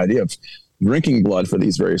here is the idea of drinking blood for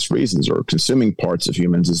these various reasons, or consuming parts of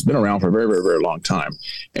humans, has been around for a very, very, very long time.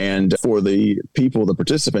 And for the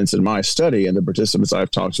participants in my study and the participants I've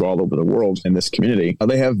talked to all over the world in this community,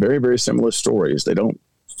 they have very, very similar stories.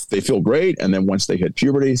 They feel great. And then once they hit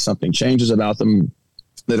puberty, something changes about them.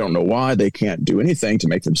 They don't know why. They can't do anything to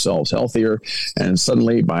make themselves healthier. And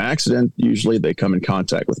suddenly, by accident, usually they come in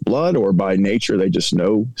contact with blood, or by nature, they just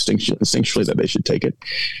know instinctually that they should take it.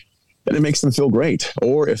 And it makes them feel great.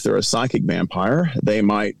 Or if they're a psychic vampire, they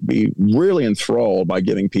might be really enthralled by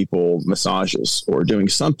giving people massages or doing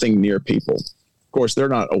something near people. Of course, they're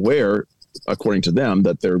not aware, according to them,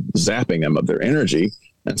 that they're zapping them of their energy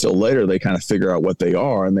until later they kind of figure out what they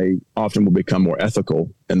are, and they often will become more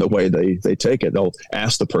ethical in the way they take it. They'll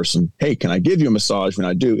ask the person, hey, can I give you a massage? When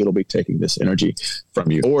I do, it'll be taking this energy from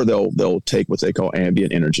you. Or they'll take what they call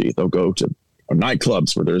ambient energy. They'll go to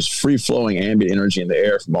nightclubs where there's free-flowing ambient energy in the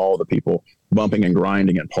air from all the people bumping and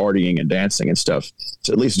grinding and partying and dancing and stuff.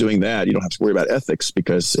 So at least doing that, you don't have to worry about ethics,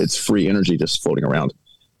 because it's free energy just floating around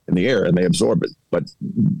in the air, and they absorb it. But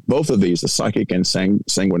both of these, the psychic and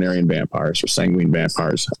sanguinarian vampires or sanguine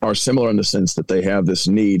vampires, are similar in the sense that they have this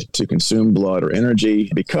need to consume blood or energy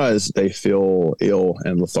because they feel ill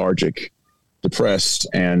and lethargic, depressed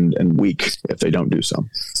and weak if they don't do so.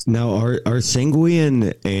 Now, are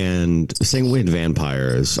sanguine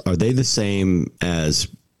vampires, are they the same as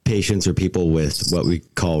patients or people with what we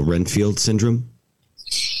call Renfield syndrome?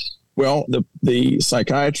 Well, the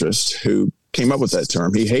psychiatrist who came up with that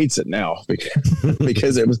term, he hates it now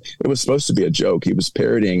because it was supposed to be a joke. He was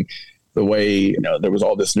parodying the way, there was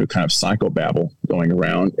all this new kind of psychobabble going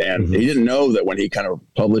around. And he didn't know that when he kind of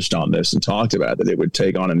published on this and talked about it, it would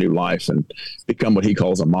take on a new life and become what he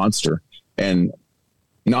calls a monster and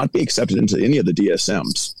not be accepted into any of the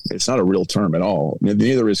DSMs. It's not a real term at all.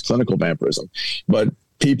 Neither is clinical vampirism. But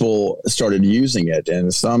people started using it,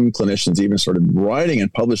 and some clinicians even started writing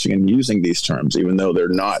and publishing and using these terms, even though they're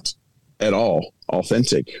not at all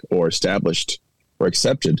authentic or established or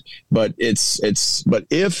accepted. But but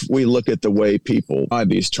if we look at the way people apply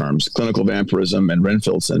these terms, clinical vampirism and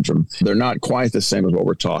Renfield syndrome, they're not quite the same as what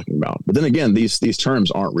we're talking about. But then again, these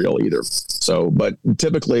terms aren't real either. So, but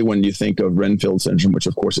typically when you think of Renfield syndrome, which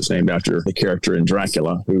of course is named after the character in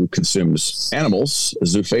Dracula who consumes animals,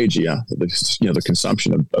 zoophagia, the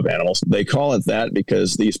consumption of animals, they call it that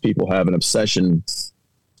because these people have an obsession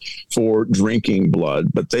for drinking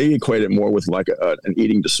blood, but they equate it more with like an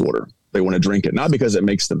eating disorder. They want to drink it, not because it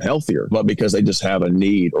makes them healthier, but because they just have a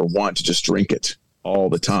need or want to just drink it all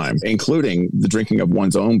the time, including the drinking of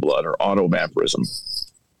one's own blood or auto-vampirism.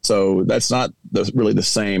 So that's not really the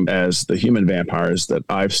same as the human vampires that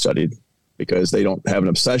I've studied, because they don't have an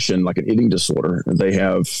obsession like an eating disorder. They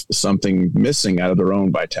have something missing out of their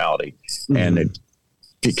own vitality, and it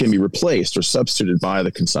can be replaced or substituted by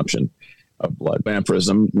the consumption of blood.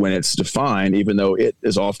 Vampirism, when it's defined, even though it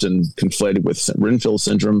is often conflated with Renfield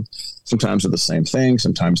syndrome, sometimes they're the same thing,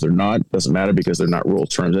 sometimes they're not. Doesn't matter because they're not real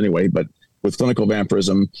terms anyway. But with clinical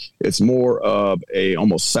vampirism, it's more of a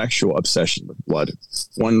almost sexual obsession with blood.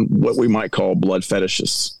 What we might call blood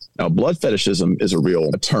fetishists. Now, blood fetishism is a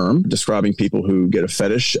real term describing people who get a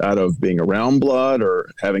fetish out of being around blood or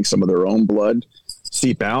having some of their own blood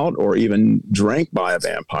seep out or even drank by a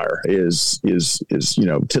vampire is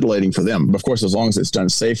titillating for them. Of course, as long as it's done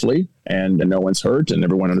safely and no one's hurt and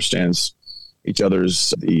everyone understands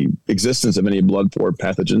the existence of any blood-borne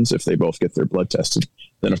pathogens, if they both get their blood tested,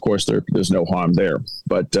 then of course there's no harm there.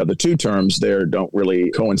 But the two terms there don't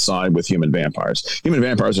really coincide with human vampires. Human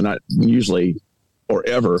vampires are not usually or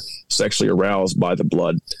ever sexually aroused by the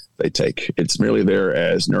blood they take. It's merely there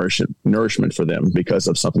as nourishment for them because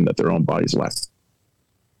of something that their own bodies lack.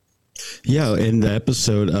 Yeah, in the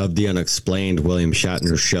episode of The Unexplained William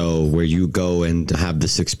Shatner show, where you go and have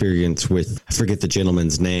this experience with, I forget the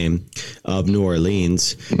gentleman's name, of New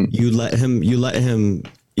Orleans, you let him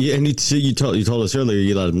Yeah, and you told us earlier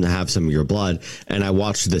you let him have some of your blood, and I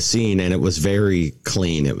watched the scene, and it was very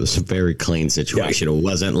clean. It was a very clean situation. Yeah. It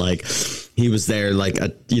wasn't like he was there like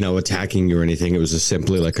attacking you or anything. It was just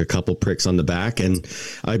simply like a couple pricks on the back, and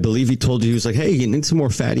I believe he told you, he was like, "Hey, you need some more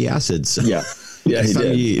fatty acids." Yeah, yeah, he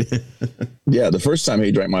did. Yeah, the first time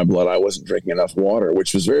he drank my blood, I wasn't drinking enough water,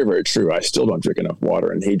 which was very, very true. I still don't drink enough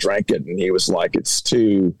water, and he drank it, and he was like, "It's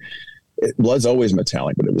too." Blood's always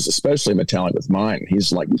metallic, but it was especially metallic with mine.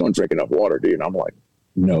 He's like, "You don't drink enough water, do you?" And I'm like,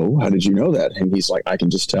 "No, how did you know that?" And he's like, "I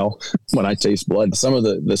can just tell when I taste blood." Some of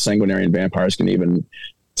the sanguinarian vampires can even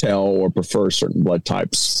tell or prefer certain blood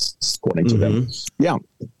types according to them. Yeah.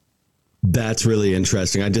 That's really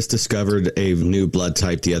interesting. I just discovered a new blood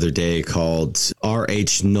type the other day called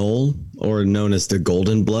RH null, or known as the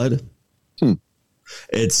golden blood.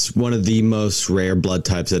 It's one of the most rare blood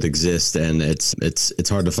types that exist, and it's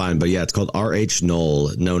hard to find. But yeah, it's called RH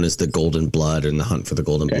null, known as the golden blood, and the hunt for the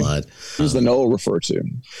golden blood. What does the null refer to?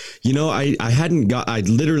 I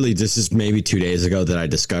literally, this is maybe 2 days ago that I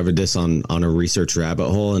discovered this on a research rabbit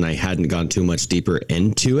hole, and I hadn't gone too much deeper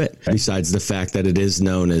into it. Okay. Besides the fact that it is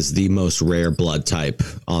known as the most rare blood type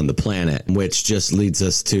on the planet, which just leads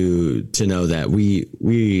us to know that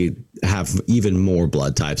we have even more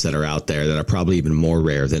blood types that are out there that are probably even more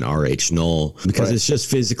rare than RH null, because it's just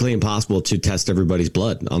physically impossible to test everybody's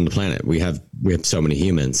blood on the planet. We have so many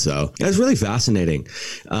humans, so it's really fascinating.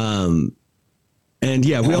 And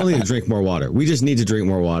yeah, we all need to drink more water. We just need to drink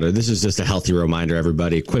more water. This is just a healthy reminder,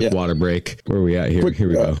 everybody. Quick water break. Where are we at here? Here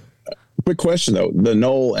we go. Quick question though: the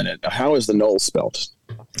null in it. How is the null spelled?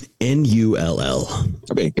 Null.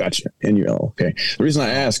 Okay, gotcha. Null. Okay. The reason I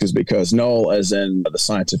ask is because null, as in the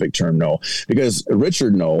scientific term null, because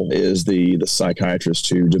Richard Null is the psychiatrist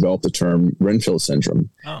who developed the term Renfield syndrome.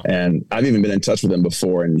 Oh. And I've even been in touch with him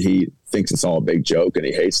before, and he thinks it's all a big joke, and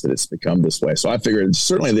he hates that it's become this way. So I figured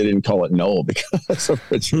certainly they didn't call it null because of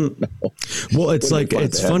Richard Null. Well, it's like,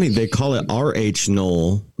 it's funny. They call it RH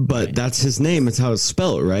null, but that's his name. It's how it's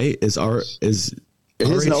spelled, right? His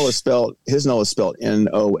null is spelled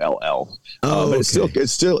NOLL. But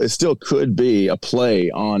it still could be a play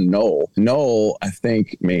on null. Null, I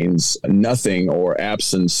think, means nothing or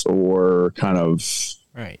absence or kind of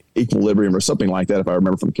equilibrium or something like that. If I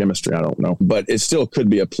remember from chemistry, I don't know, but it still could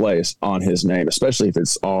be a play on his name, especially if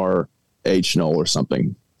it's RH null or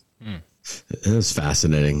something. It was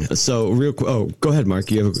fascinating. So real quick, go ahead,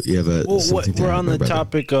 Mark. You have a. Well, we're on the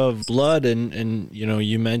topic of blood, and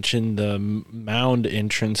you mentioned the mound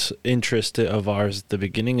interest of ours at the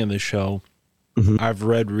beginning of the show. Mm-hmm. I've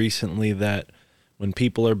read recently that when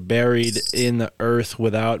people are buried in the earth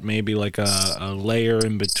without maybe like a layer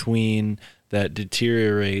in between that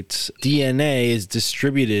deteriorates, DNA is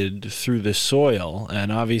distributed through the soil,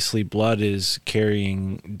 and obviously blood is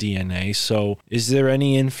carrying DNA. So is there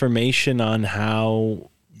any information on how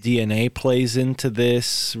DNA plays into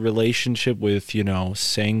this relationship with,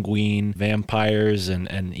 sanguine vampires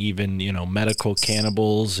and even, medical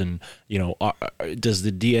cannibals? And, does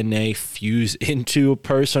the DNA fuse into a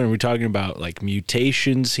person? Are we talking about like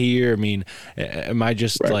mutations here? I mean, am I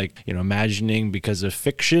just imagining because of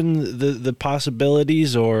fiction the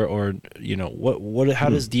possibilities, or how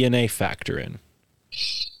does DNA factor in?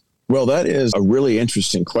 Well, that is a really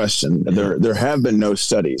interesting question. There have been no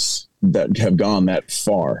studies that have gone that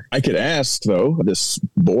far. I could ask, though, this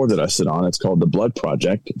board that I sit on, it's called the Blood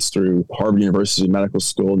Project. It's through Harvard University Medical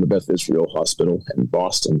School and the Beth Israel Hospital in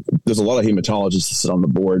Boston. There's a lot of hematologists that sit on the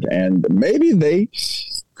board, and maybe they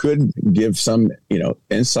could give some,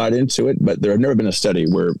 insight into it, but there have never been a study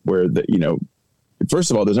where first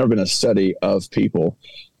of all, there's never been a study of people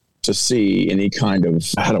to see any kind of,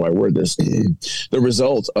 how do I word this, the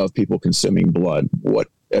result of people consuming blood, what,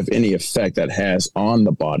 if any, effect that has on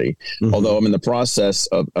the body. Mm-hmm. Although I'm in the process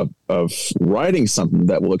of writing something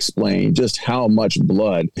that will explain just how much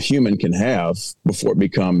blood a human can have before it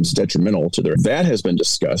becomes detrimental to their. That has been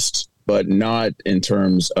discussed, but not in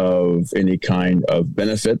terms of any kind of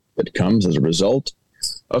benefit that comes as a result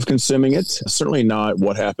of consuming it. Certainly not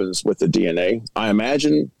what happens with the DNA. I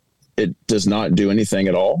imagine it does not do anything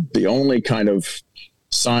at all. The only kind of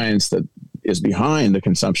science that is behind the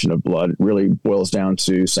consumption of blood really boils down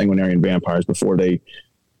to sanguinarian vampires. Before they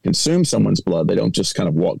consume someone's blood, they don't just kind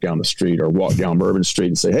of walk down the street or walk down Bourbon Street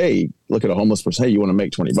and say, "Hey, look at a homeless person. Hey, you want to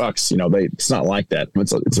make $20?" It's not like that.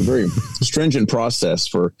 It's a very stringent process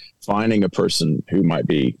for finding a person who might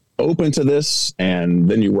be open to this, and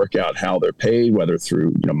then you work out how they're paid, whether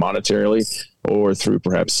through monetarily or through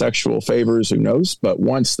perhaps sexual favors, who knows. But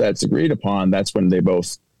once that's agreed upon, that's when they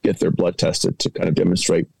both get their blood tested to kind of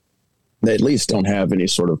demonstrate they at least don't have any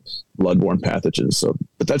sort of bloodborne pathogens. So,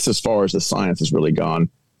 but that's as far as the science has really gone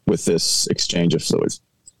with this exchange of fluids.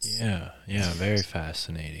 Yeah, very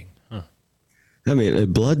fascinating. Huh. I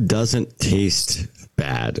mean, blood doesn't taste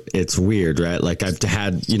bad. It's weird, right? Like I've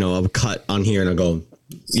had, a cut on here and I go,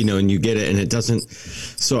 and you get it and it doesn't.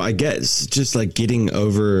 So I guess just like getting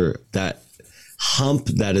over that hump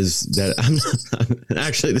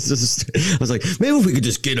actually this is, I was like, maybe if we could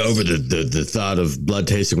just get over the thought of blood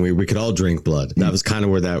tasting, we could all drink blood. That was kind of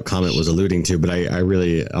where that comment was alluding to, but I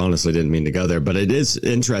really honestly didn't mean to go there. But it is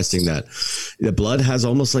interesting that the blood has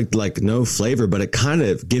almost like no flavor, but it kind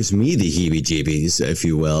of gives me the heebie-jeebies, if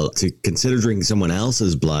you will, to consider drinking someone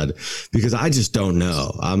else's blood, because I just don't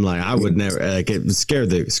know. I'm like, I would never, like, it scared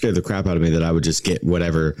the crap out of me that I would just get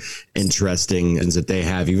whatever interesting things that they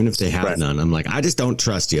have, even if they have none. I'm like, I just don't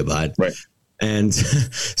trust you, bud. Right. And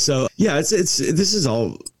so, yeah, it's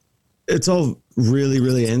all really,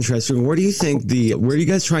 really interesting. Where do you think where are you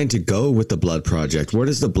guys trying to go with the Blood Project? What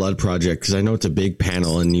is the Blood Project? Because I know it's a big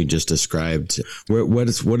panel and you just described what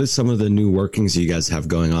is some of the new workings you guys have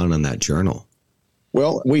going on that journal?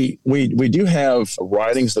 Well, we do have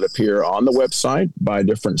writings that appear on the website by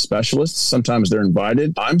different specialists. Sometimes they're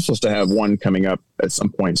invited. I'm supposed to have one coming up at some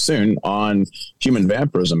point soon on human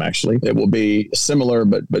vampirism, actually. It will be similar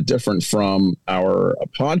but different from our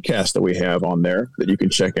podcast that we have on there that you can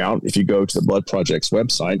check out. If you go to the Blood Project's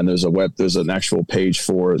website, and there's an actual page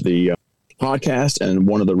for the podcast, and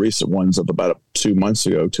one of the recent ones of about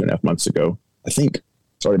 2.5 months ago, I think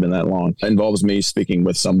it's already been that long, involves me speaking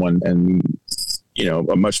with someone and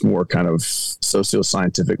a much more kind of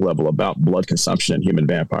socio-scientific level about blood consumption in human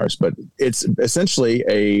vampires. But it's essentially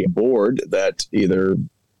a board that either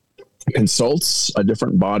consults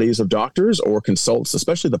different bodies of doctors or consults,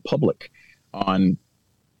 especially the public, on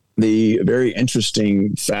the very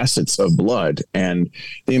interesting facets of blood and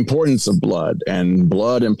the importance of blood and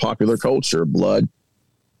blood in popular culture, blood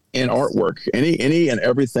in artwork. Any and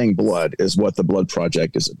everything blood is what the Blood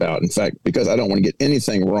Project is about. In fact, because I don't want to get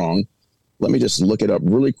anything wrong, let me just look it up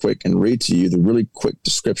really quick and read to you the really quick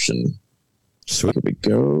description. Sweet. Here we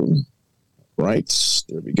go. Right.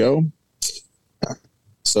 There we go.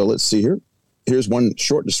 So let's see here. Here's one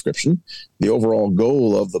short description. The overall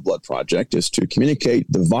goal of the Blood Project is to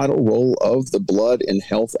communicate the vital role of the blood in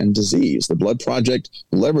health and disease. The Blood Project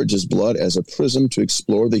leverages blood as a prism to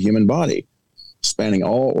explore the human body, spanning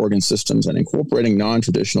all organ systems and incorporating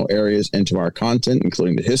non-traditional areas into our content,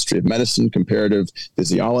 including the history of medicine, comparative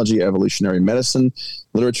physiology, evolutionary medicine,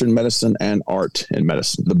 literature in medicine, and art in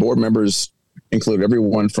medicine. The board members include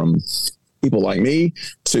everyone from people like me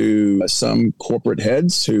to some corporate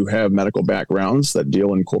heads who have medical backgrounds that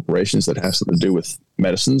deal in corporations that have something to do with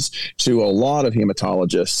medicines, to a lot of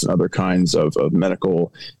hematologists and other kinds of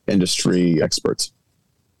medical industry experts.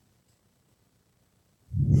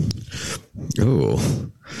 Oh,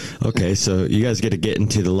 okay. So you guys get to get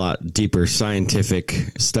into the lot deeper scientific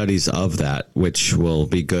studies of that, which will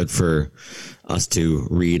be good for us to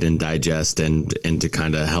read and digest and to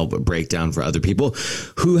kind of help break down for other people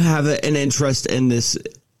who have an interest in this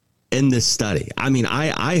study. I mean,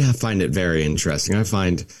 I find it very interesting. I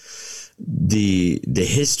find the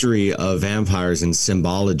history of vampires and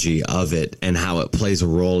symbology of it and how it plays a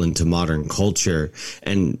role into modern culture.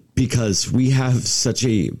 And because we have such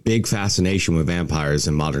a big fascination with vampires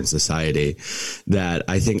in modern society, that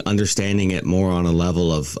I think understanding it more on a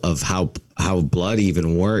level of how blood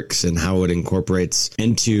even works and how it incorporates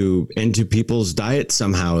into people's diet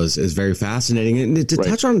somehow is very fascinating. And to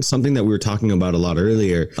touch on something that we were talking about a lot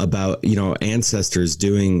earlier about, ancestors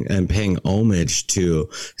doing and paying homage to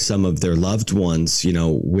some of their loved ones,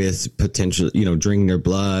 with potential, drinking their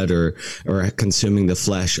blood or consuming the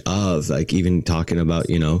flesh of, like, even talking about,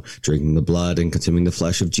 drinking the blood and consuming the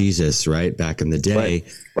flesh of Jesus, right? Back in the day,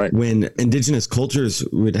 right. When indigenous cultures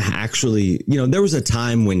would actually, there was a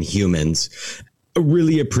time when humans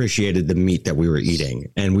really appreciated the meat that we were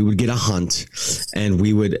eating, and we would get a hunt and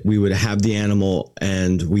we would have the animal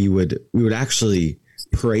and we would actually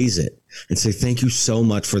praise it and say, thank you so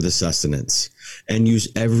much for the sustenance, and use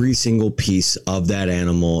every single piece of that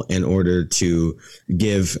animal in order to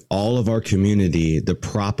give all of our community the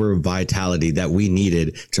proper vitality that we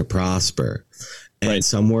needed to prosper. And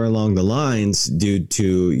somewhere along the lines, due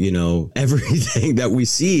to, everything that we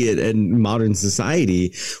see in modern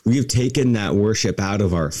society, we've taken that worship out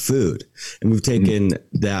of our food, and we've taken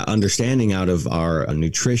that understanding out of our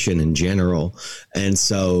nutrition in general. And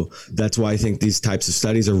so that's why I think these types of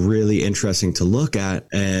studies are really interesting to look at.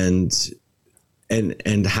 And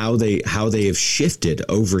and how they have shifted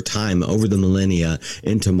over time, over the millennia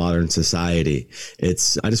into modern society.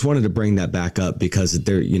 I just wanted to bring that back up because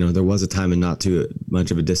there was a time in not too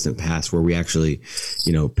much of a distant past where we actually,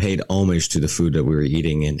 paid homage to the food that we were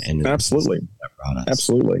eating and absolutely.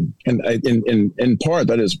 And in part,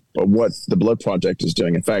 that is what the Blood Project is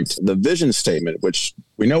doing. In fact, the vision statement, which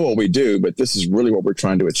we know what we do, but this is really what we're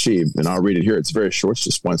trying to achieve. And I'll read it here. It's very short, it's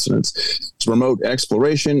just one sentence. It's remote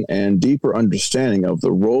exploration and deeper understanding of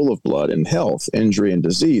the role of blood in health, injury, and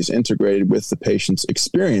disease integrated with the patient's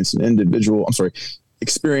experience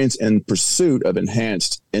in pursuit of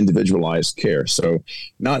enhanced individualized care. So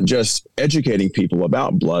not just educating people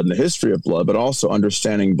about blood and the history of blood, but also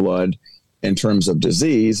understanding blood in terms of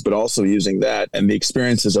disease, but also using that and the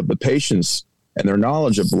experiences of the patients and their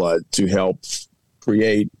knowledge of blood to help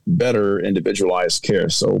create better individualized care.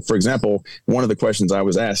 So, for example, one of the questions I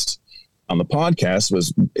was asked on the podcast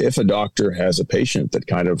was if a doctor has a patient that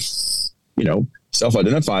kind of,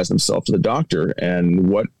 self-identifies themselves to the doctor, and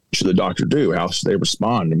what should the doctor do? How should they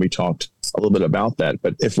respond? And we talked a little bit about that.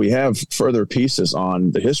 But if we have further pieces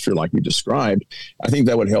on the history like you described, I think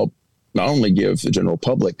that would help not only give the general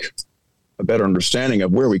public a better understanding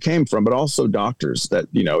of where we came from, but also doctors that,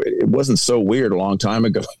 it wasn't so weird a long time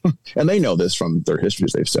ago. And they know this from their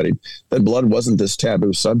histories they've studied, that blood wasn't this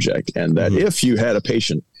taboo subject. And that if you had a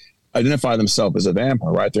patient identify themselves as a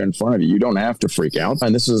vampire right there in front of you, you don't have to freak out.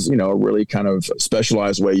 And this is, a really kind of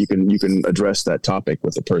specialized way you can address that topic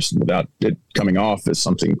with the person without it coming off as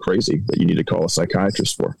something crazy that you need to call a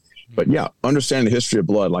psychiatrist for. But yeah, understanding the history of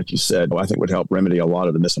blood, like you said, I think would help remedy a lot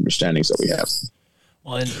of the misunderstandings that we have.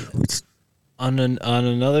 Well, and on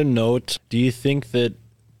another note, do you think that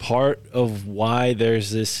part of why there's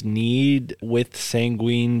this need with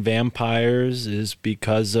sanguine vampires is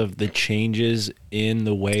because of the changes in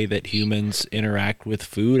the way that humans interact with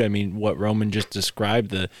food? I mean, what Roman just described,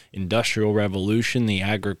 the Industrial Revolution, the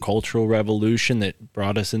agricultural revolution that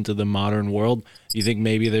brought us into the modern world. Do you think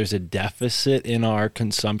maybe there's a deficit in our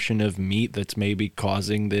consumption of meat that's maybe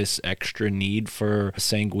causing this extra need for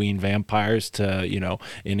sanguine vampires to,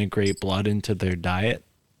 integrate blood into their diet?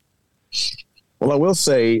 Well, I will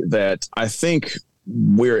say that I think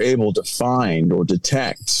we're able to find or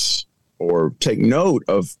detect or take note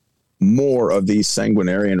of more of these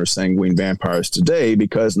sanguinarian or sanguine vampires today,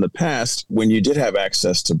 because in the past, when you did have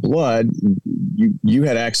access to blood, you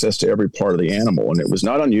had access to every part of the animal, and it was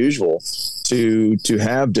not unusual to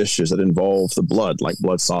have dishes that involve the blood, like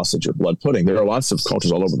blood sausage or blood pudding. There are lots of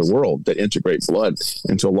cultures all over the world that integrate blood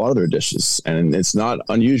into a lot of their dishes, and it's not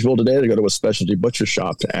unusual today to go to a specialty butcher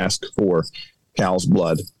shop to ask for cow's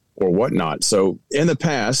blood or whatnot. So in the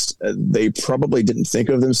past, they probably didn't think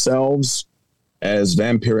of themselves as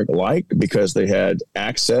vampiric-like because they had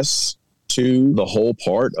access to the whole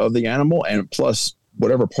part of the animal, and plus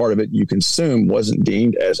whatever part of it you consume wasn't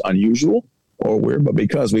deemed as unusual or weird. But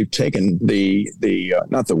because we've taken the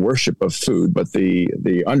not the worship of food, but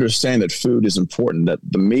the understanding that food is important, that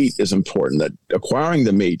the meat is important, that acquiring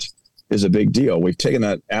the meat is a big deal. We've taken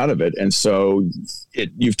that out of it. And so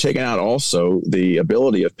you've taken out also the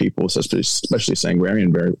ability of people, especially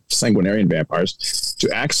sanguinarian vampires,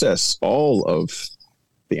 to access all of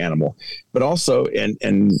the animal, but also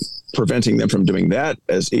in preventing them from doing that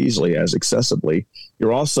as easily, as accessibly.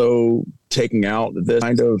 You're also taking out this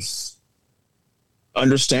kind of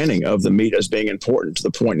understanding of the meat as being important, to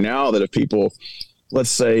the point now that if people, let's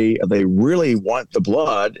say they really want the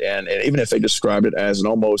blood, and even if they describe it as in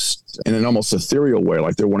an almost ethereal way,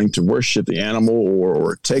 like they're wanting to worship the animal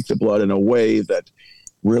or take the blood in a way that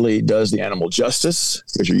really does the animal justice,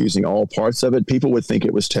 because you're using all parts of it, people would think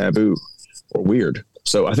it was taboo or weird.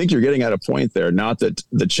 So I think you're getting at a point there, not that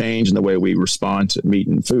the change in the way we respond to meat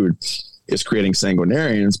and food is creating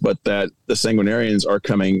sanguinarians, but that the sanguinarians are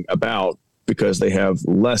coming about because they have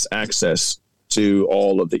less access to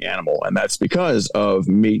all of the animal. And that's because of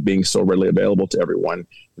meat being so readily available to everyone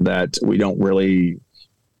that we don't really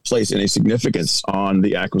place any significance on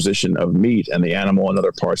the acquisition of meat and the animal and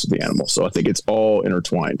other parts of the animal. So I think it's all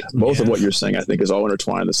intertwined. Both of what you're saying, I think, is all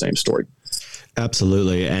intertwined in the same story.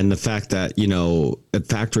 Absolutely. And the fact that, a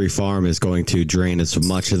factory farm is going to drain as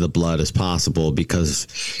much of the blood as possible because,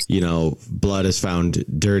 blood is found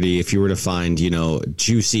dirty. If you were to find,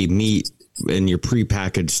 juicy meat in your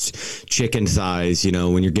prepackaged chicken thighs,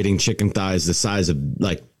 when you're getting chicken thighs the size of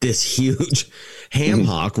like this huge, ham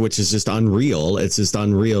hock, which is just unreal. It's just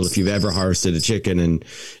unreal. If you've ever harvested a chicken and,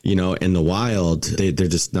 in the wild, they're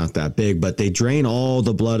just not that big, but they drain all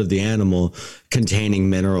the blood of the animal containing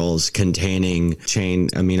minerals, containing chain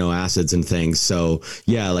amino acids and things. So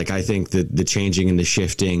yeah, like I think that the changing and the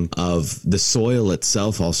shifting of the soil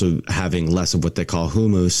itself, also having less of what they call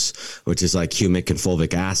humus, which is like humic and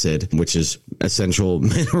fulvic acid, which is essential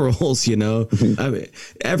minerals, I mean,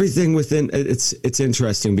 everything within it's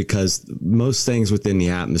interesting because most things within the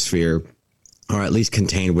atmosphere are at least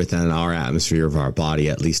contained within our atmosphere of our body,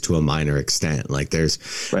 at least to a minor extent. Like there's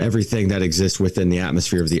everything that exists within the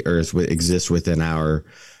atmosphere of the earth exists within our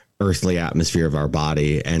earthly atmosphere of our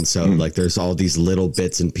body. And so like there's all these little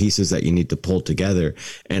bits and pieces that you need to pull together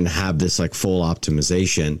and have this like full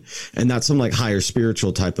optimization. And that's some like higher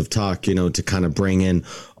spiritual type of talk, to kind of bring in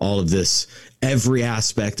all of this, every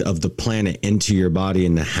aspect of the planet into your body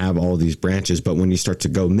and to have all these branches. But when you start to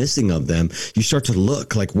go missing of them, you start to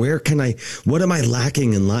look like, what am I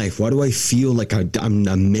lacking in life? Why do I feel like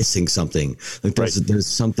I'm missing something? Like there's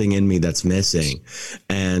something in me that's missing.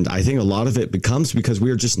 And I think a lot of it becomes because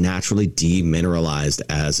we are just naturally demineralized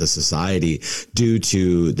as a society due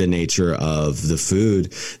to the nature of the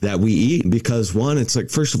food that we eat. Because one, it's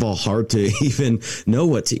like, first of all, hard to even know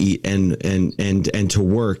what to eat and to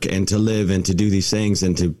work and to live and to do these things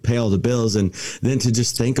and to pay all the bills, and then to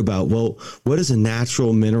just think about, well, what does a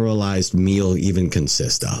natural mineralized meal even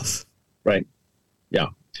consist of? Right. Yeah.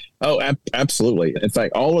 Oh, absolutely. In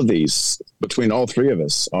fact, all of these between all three of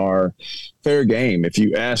us are fair game. If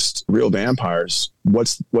you asked real vampires,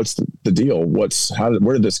 what's the deal?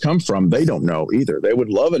 Where did this come from? They don't know either. They would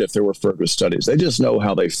love it if there were further studies. They just know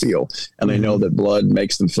how they feel, and they know that blood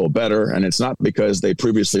makes them feel better. And it's not because they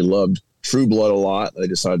previously loved True Blood a lot. They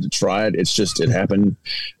decided to try it. It's just, it happened.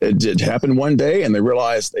 It did happen one day, and they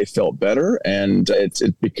realized they felt better, and it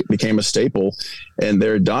became a staple in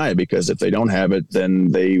their diet, because if they don't have it,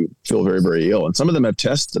 then they feel very, very ill. And some of them have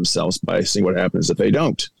tested themselves by seeing what happens if they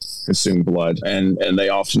don't consume blood, and they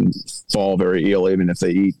often fall very ill, even if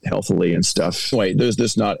they eat healthily and stuff. Wait,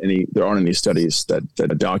 there aren't any studies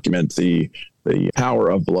that document the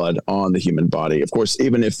power of blood on the human body. Of course,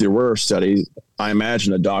 even if there were studies, I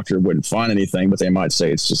imagine a doctor wouldn't find anything, but they might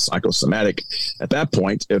say it's just psychosomatic. At that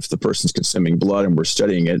point, if the person's consuming blood and we're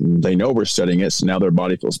studying it, and they know we're studying it, so now their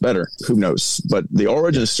body feels better, who knows? But the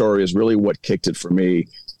origin story is really what kicked it for me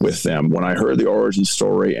with them. When I heard the origin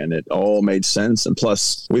story, and it all made sense. And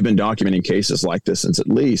plus, we've been documenting cases like this since at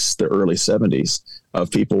least the early 70s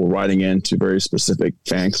of people writing into very specific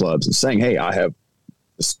fan clubs and saying, hey, I have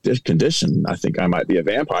this condition. I think I might be a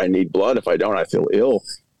vampire. I need blood. If I don't, I feel ill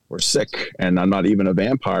or sick. And I'm not even a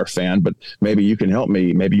vampire fan, but maybe you can help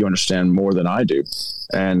me. Maybe you understand more than I do.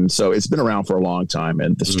 And so it's been around for a long time.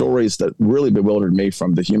 And the stories that really bewildered me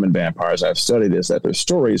from the human vampires I've studied is that their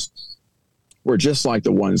stories were just like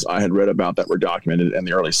the ones I had read about that were documented in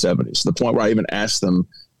the early 70s, to the point where I even asked them,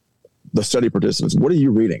 the study participants, what are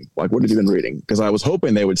you reading? Like, what have you been reading? Because I was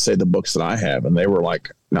hoping they would say the books that I have, and they were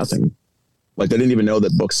like, nothing. Like, they didn't even know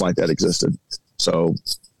that books like that existed. So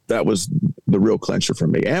that was the real clincher for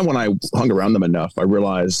me. And when I hung around them enough, I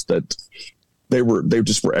realized that they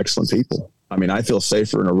just were excellent people. I mean, I feel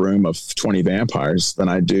safer in a room of 20 vampires than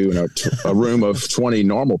I do in a room of 20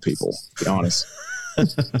 normal people, to be honest.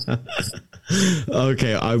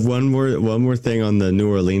 Okay, I have one more thing on the New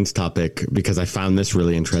Orleans topic, because I found this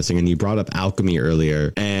really interesting, and you brought up alchemy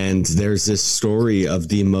earlier, and there's this story of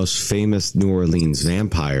the most famous New Orleans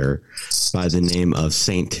vampire by the name of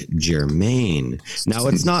Saint Germain. Now,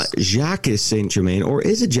 it's not Jacques Saint Germain, or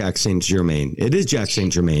is it Jacques Saint Germain? It is Jacques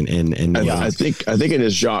Saint Germain, and I think it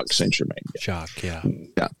is Jacques Saint Germain. Jacques, yeah.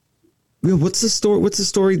 Yeah. Yeah, what's the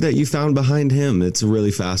story that you found behind him? It's a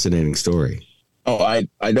really fascinating story. Oh,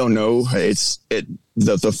 I don't know.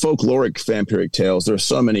 The folkloric vampiric tales. There are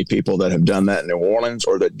so many people that have done that in New Orleans,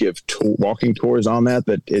 or that give walking tours on that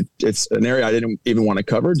it's an area I didn't even want to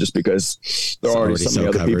cover, just because there are already so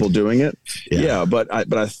many other people doing it. Yeah, but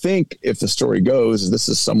I think if the story goes, this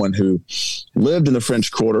is someone who lived in the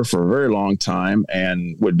French Quarter for a very long time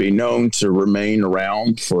and would be known to remain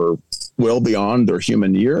around for well beyond their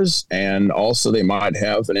human years. And also they might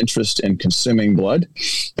have an interest in consuming blood,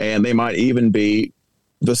 and they might even be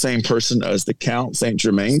the same person as the Count Saint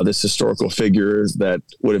Germain, this historical figure that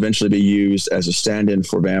would eventually be used as a stand-in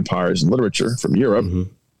for vampires in literature from Europe. Mm-hmm.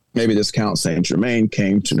 Maybe this Count Saint Germain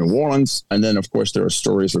came to New Orleans. And then, of course, there are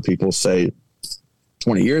stories where people say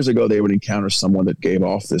 20 years ago, they would encounter someone that gave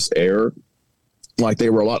off this air like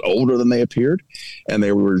they were a lot older than they appeared, and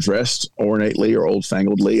they were dressed ornately or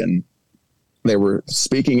old-fangledly, and they were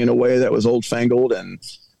speaking in a way that was old-fangled, and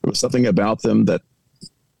there was something about them that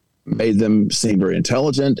made them seem very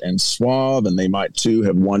intelligent and suave, and they might too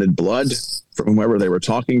have wanted blood from whoever they were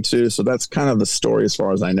talking to. So that's kind of the story, as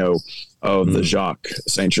far as I know, of the Jacques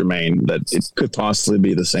Saint Germain, that it could possibly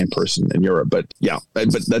be the same person in Europe. But yeah,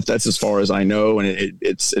 but that's as far as I know, and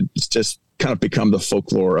it's just kind of become the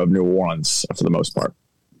folklore of New Orleans for the most part.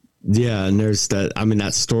 Yeah, and there's that. I mean,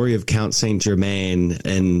 that story of Count Saint Germain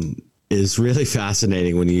and is really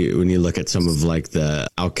fascinating when you look at some of like the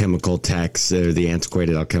alchemical texts or the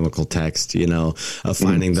antiquated alchemical text, you know, of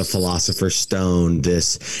finding the Philosopher's Stone,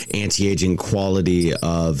 this anti-aging quality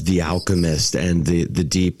of the alchemist and the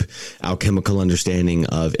deep alchemical understanding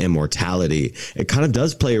of immortality. It kind of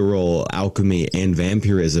does play a role, alchemy and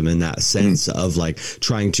vampirism, in that sense of like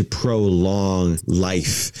trying to prolong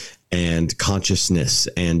life and consciousness,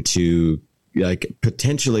 and to like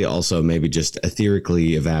potentially also maybe just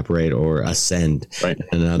etherically evaporate or ascend, right?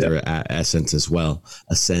 Another essence as well.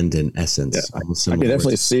 Ascend in essence. Yeah. I can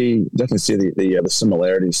definitely see the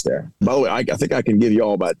similarities there. By the way, I think I can give you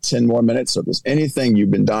all about 10 more minutes. So if there's anything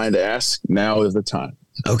you've been dying to ask, now is the time.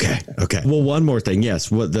 Okay. Well, one more thing.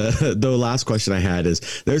 Yes. What the last question I had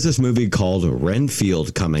is, there's this movie called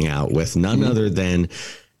Renfield coming out with none other than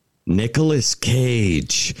Nicolas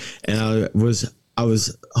Cage. And I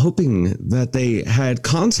was hoping that they had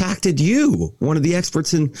contacted you, one of the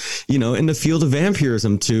experts in the field of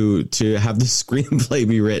vampirism, to have the screenplay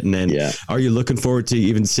be written. And are you looking forward to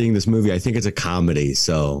even seeing this movie? I think it's a comedy.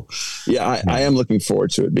 So yeah, I am looking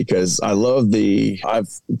forward to it, because I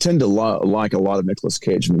tend to like a lot of Nicolas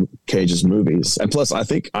Cage's movies. And plus, I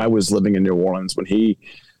think I was living in New Orleans when he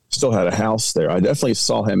still had a house there. I definitely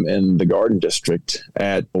saw him in the Garden District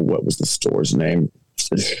at, what was the store's name?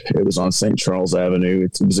 It was on St. Charles Avenue.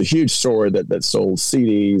 It was a huge store that sold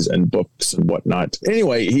CDs and books and whatnot.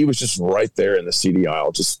 Anyway, he was just right there in the CD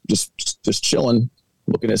aisle, just chilling,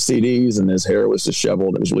 looking at CDs, and his hair was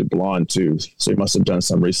disheveled. It was really blonde too. So he must have done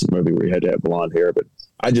some recent movie where he had to have blonde hair. But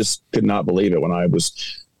I just could not believe it when I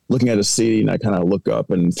was looking at a CD and I kind of look up,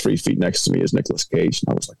 and 3 feet next to me is Nicolas Cage.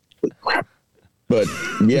 And I was like, holy crap. But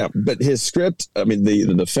yeah, but his script, I mean,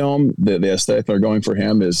 the film, the aesthetic they're going for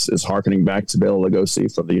him is harkening back to Bela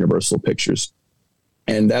Lugosi from the Universal Pictures.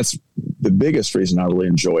 And that's the biggest reason I really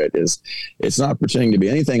enjoy it, is it's not pretending to be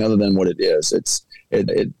anything other than what it is.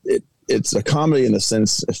 It's a comedy in the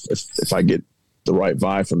sense, if I get the right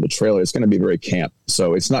vibe from the trailer, it's going to be very camp.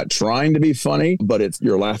 So it's not trying to be funny, but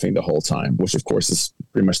you're laughing the whole time, which of course is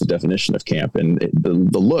pretty much the definition of camp. And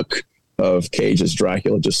the look of Cage as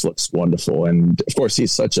Dracula just looks wonderful. And of course,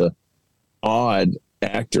 he's such a odd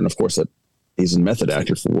actor. And of course, that he's a method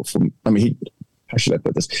actor how should I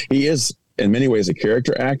put this? He is in many ways a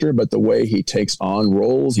character actor, but the way he takes on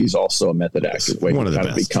roles, he's also a method actor. The way one he of the kind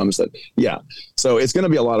best. of becomes that. Yeah. So it's going to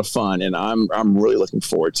be a lot of fun, and I'm really looking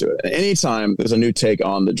forward to it. And anytime there's a new take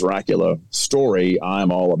on the Dracula story,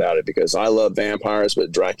 I'm all about it, because I love vampires,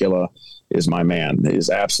 but Dracula is my man. He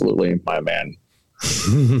is absolutely my man.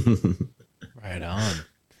 Right on.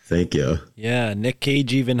 Thank you. Yeah, Nick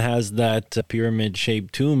Cage even has that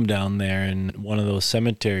pyramid-shaped tomb down there in one of those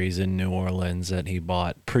cemeteries in New Orleans that he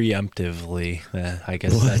bought preemptively. I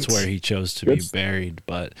guess that's where he chose to be buried.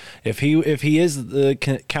 But if he is the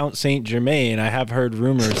Count Saint Germain, I have heard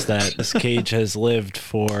rumors that this Cage has lived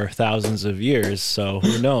for thousands of years. So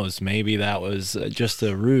who knows? Maybe that was just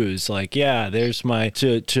a ruse. Like, yeah, there's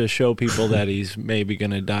to show people that he's maybe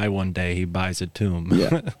going to die one day. He buys a tomb.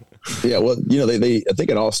 Yeah. Yeah, well, I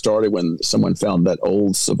think it all started when someone found that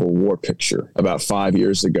old Civil War picture about 5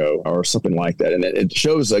 years ago or something like that. And it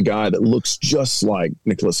shows a guy that looks just like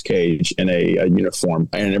Nicolas Cage in a uniform.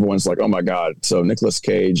 And everyone's like, oh, my God. So Nicolas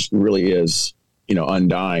Cage really is,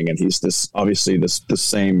 undying. And he's this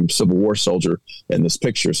same Civil War soldier in this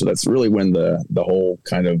picture. So that's really when the whole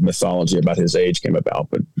kind of mythology about his age came about.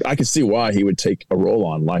 But I could see why he would take a role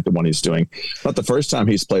on like the one he's doing. Not the first time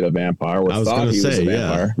he's played a vampire or thought he was a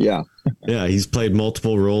vampire. Yeah. Yeah, he's played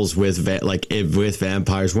multiple roles with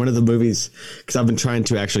vampires. One of the movies, because I've been trying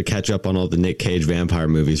to actually catch up on all the Nick Cage vampire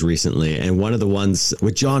movies recently, and one of the ones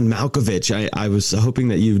with John Malkovich, I was hoping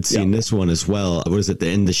that you'd seen this one as well. Was it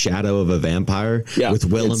In the Shadow of a Vampire with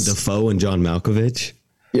Willem Dafoe and John Malkovich?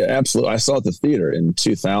 Yeah, absolutely. I saw it at the theater in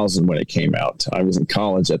 2000 when it came out. I was in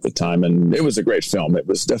college at the time, and it was a great film. It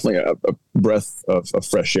was definitely a breath of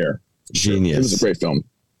fresh air. Genius. It was a great film.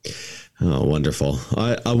 Oh, wonderful!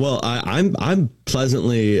 I'm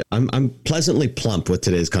pleasantly plump with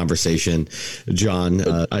today's conversation, John.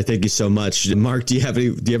 I thank you so much, Mark. Do you have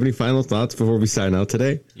any final thoughts before we sign out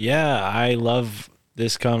today? Yeah, I love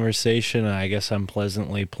this conversation. I guess I'm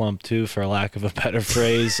pleasantly plump too, for lack of a better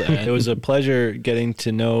phrase. It was a pleasure getting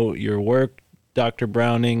to know your work, Dr.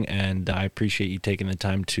 Browning, and I appreciate you taking the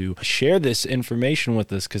time to share this information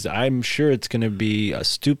with us, because I'm sure it's going to be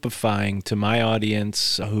stupefying to my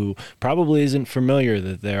audience who probably isn't familiar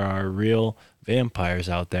that there are real vampires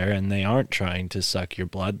out there and they aren't trying to suck your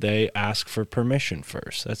blood. They ask for permission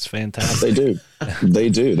first. That's fantastic. They do. They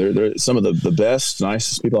do. They're some of the best,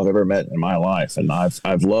 nicest people I've ever met in my life. And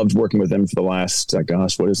I've loved working with them for the last,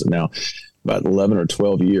 what is it now? About 11 or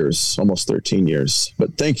 12 years, almost 13 years.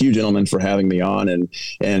 But thank you, gentlemen, for having me on. And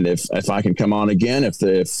if I can come on again, if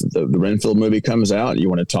the Renfield movie comes out and you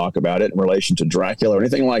want to talk about it in relation to Dracula or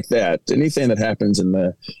anything like that, anything that happens in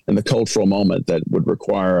the cultural moment that would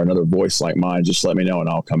require another voice like mine, just let me know and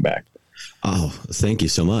I'll come back. Oh, thank you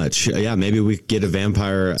so much. Yeah, maybe we could get a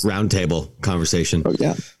vampire roundtable conversation. Oh,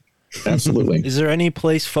 yeah. Absolutely. Is there any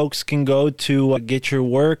place folks can go to get your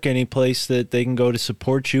work? Any place that they can go to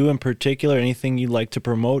support you in particular? Anything you'd like to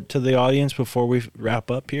promote to the audience before we wrap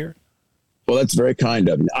up here? Well, that's very kind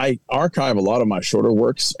of you. I archive a lot of my shorter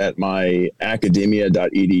works at my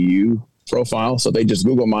academia.edu profile. So they just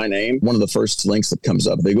Google my name. One of the first links that comes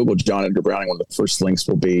up, they Google John Edgar Browning, one of the first links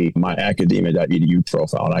will be my academia.edu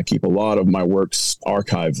profile. And I keep a lot of my works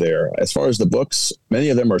archived there. As far as the books, many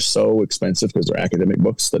of them are so expensive because they're academic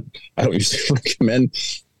books that I don't usually recommend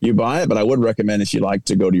you buy it, but I would recommend if you like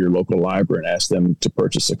to go to your local library and ask them to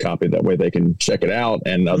purchase a copy. That way they can check it out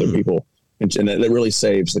and other people. And that really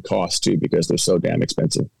saves the cost too, because they're so damn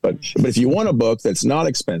expensive. But if you want a book that's not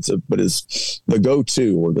expensive, but is the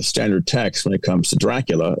go-to or the standard text when it comes to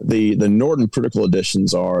Dracula, the Norton critical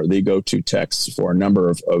editions are the go-to texts for a number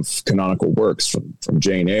of canonical works, from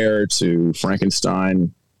Jane Eyre to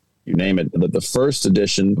Frankenstein, you name it. The first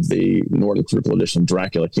edition of the Norton critical edition of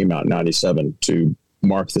Dracula came out in 1997 to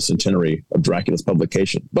mark the centenary of Dracula's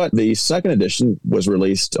publication. But the second edition was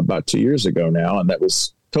released about 2 years ago now, and that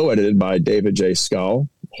was co-edited by David J. Scull,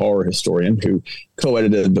 horror historian, who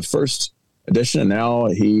co-edited the first edition, and now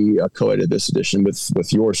he co-edited this edition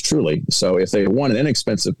with yours truly. So if they want an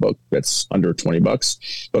inexpensive book that's under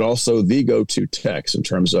 $20, but also the go-to text in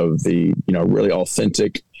terms of the really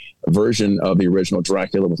authentic version of the original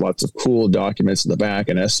Dracula with lots of cool documents in the back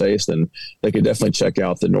and essays, then they could definitely check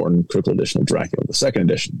out the Norton critical edition of Dracula. The second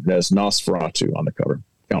edition has Nosferatu on the cover,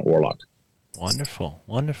 Count Warlock. Wonderful,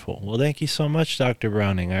 wonderful. Well, thank you so much, Dr.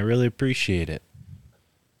 Browning. I really appreciate it.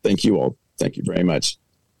 Thank you all. Thank you very much.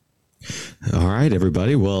 All right,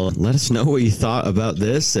 everybody. Well, let us know what you thought about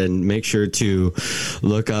this, and make sure to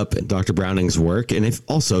look up Dr. Browning's work. And if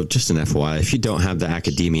also, just an FYI, if you don't have the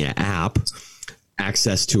Academia app,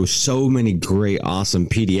 access to so many great, awesome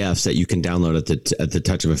PDFs that you can download at the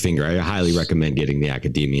touch of a finger. I highly recommend getting the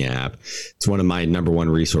Academia app. It's one of my number one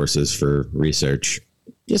resources for research.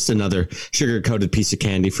 Just another sugar-coated piece of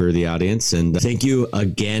candy for the audience. And thank you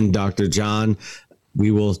again, Dr. John.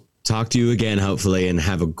 We will talk to you again, hopefully, and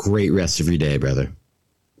have a great rest of your day, brother.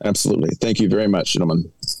 Absolutely. Thank you very much, gentlemen.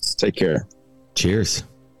 Take care. Cheers.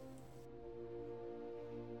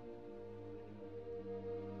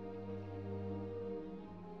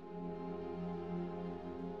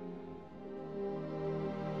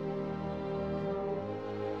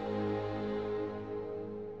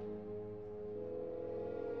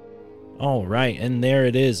 All right, and there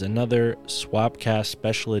it is, another Swapcast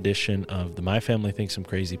special edition of the My Family Thinks I'm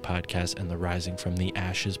Crazy podcast and the Rising from the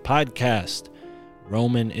Ashes podcast.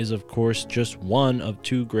 Roman is, of course, just one of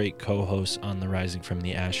two great co-hosts on the Rising from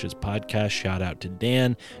the Ashes podcast. Shout out to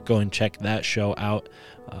Dan. Go and check that show out.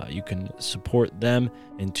 You can support them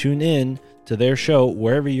and tune in to their show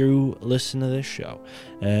wherever you listen to this show.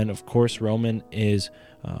 And, of course, Roman is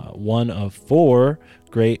one of four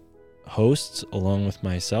great hosts, along with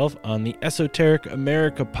myself, on the Esoteric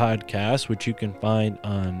America podcast, which you can find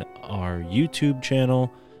on our YouTube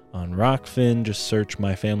channel, on Rockfin. Just search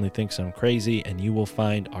My Family Thinks I'm Crazy and you will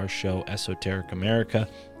find our show, Esoteric America.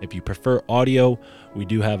 If you prefer audio, we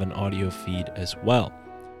do have an audio feed as well,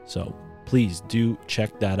 so please do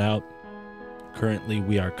check that out. Currently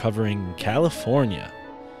we are covering California,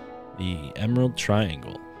 the Emerald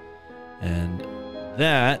Triangle, and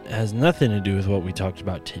that has nothing to do with what we talked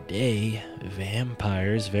about today.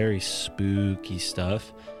 Vampires, very spooky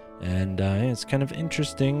stuff. And it's kind of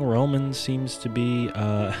interesting. Roman seems to be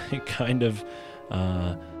kind of,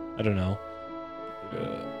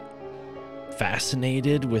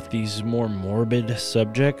 fascinated with these more morbid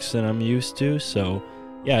subjects than I'm used to. So,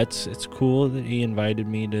 yeah, it's cool that he invited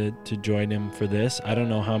me to join him for this. I don't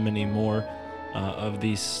know how many more of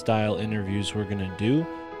these style interviews we're going to do.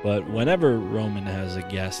 But whenever Roman has a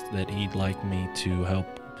guest that he'd like me to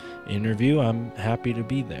help interview, I'm happy to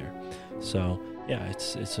be there. So yeah,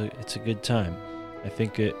 it's a good time. I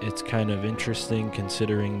think it's kind of interesting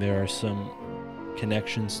considering there are some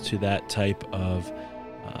connections to that type of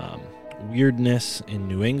weirdness in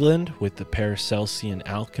New England with the Paracelsian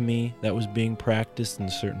alchemy that was being practiced in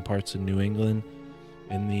certain parts of New England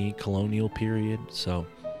in the colonial period. So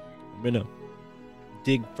I'm going to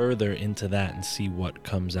dig further into that and see what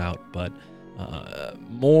comes out. But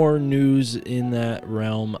more news in that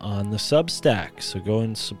realm on the Substack. So go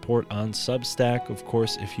and support on Substack. Of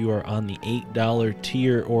course, if you are on the $8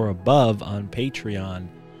 tier or above on Patreon,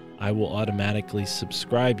 I will automatically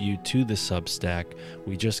subscribe you to the Substack.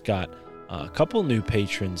 We just got a couple new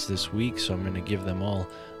patrons this week, so I'm going to give them all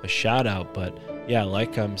a shout out. But yeah,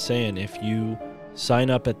 like I'm saying, if you sign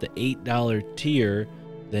up at the $8 tier,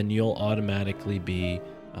 then you'll automatically be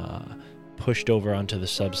pushed over onto the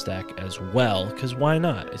Substack as well, because why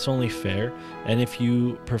not? It's only fair. And if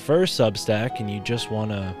you prefer Substack and you just want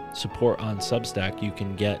to support on Substack, you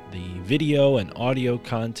can get the video and audio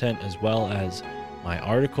content as well as my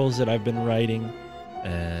articles that I've been writing,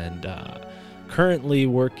 and currently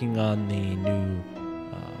working on the new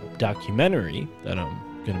documentary that I'm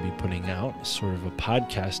going to be putting out, sort of a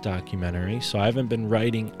podcast documentary. So I haven't been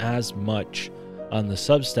writing as much on the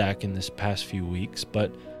Substack in this past few weeks,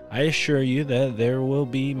 but I assure you that there will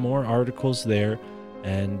be more articles there.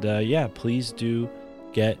 And yeah, please do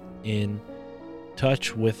get in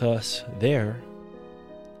touch with us there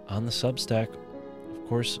on the Substack, of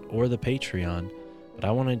course, or the Patreon. But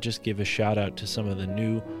I want to just give a shout out to some of the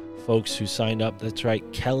new folks who signed up. That's right,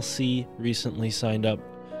 Kelsey recently signed up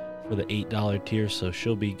for the $8 tier, so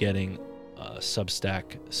she'll be getting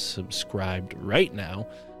Substack subscribed right now.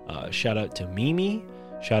 Shout out to Mimi,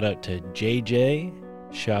 shout out to JJ,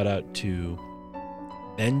 shout out to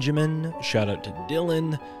Benjamin, shout out to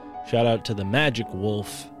Dylan, shout out to the Magic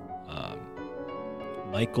Wolf,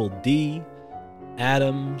 Michael D,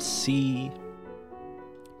 Adam C,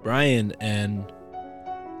 Brian N,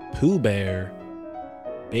 Pooh Bear,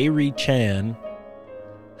 Barry Chan,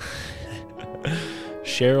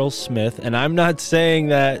 Cheryl Smith, and I'm not saying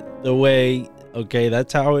that the way, okay,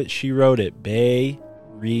 that's how she wrote it,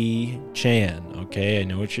 Barry Chan, okay, I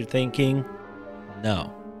know what you're thinking,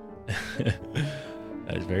 no,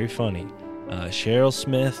 that's very funny, Cheryl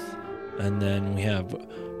Smith, and then we have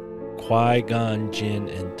Qui-Gon Gin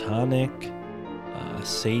and Tonic,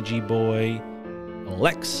 Sagey Boy,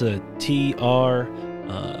 Alexa TR,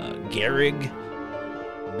 Garrig,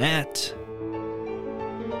 Matt,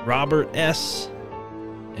 Robert S,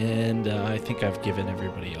 and I think I've given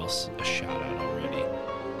everybody else a shout out already.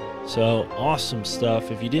 So awesome stuff.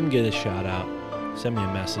 If you didn't get a shout out, send me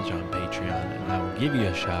a message on Patreon and I will give you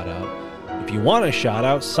a shout out. If you want a shout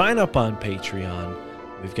out, sign up on Patreon.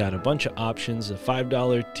 We've got a bunch of options, the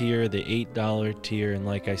 $5 tier, the $8 tier, and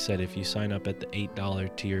like I said, if you sign up at the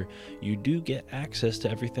 $8 tier, you do get access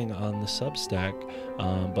to everything on the Substack.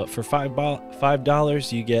 But for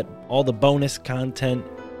 $5, you get all the bonus content,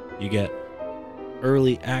 you get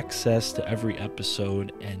early access to every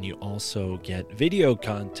episode, and you also get video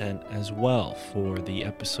content as well for the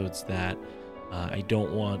episodes that I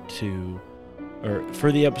don't want to, or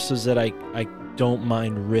for the episodes that I don't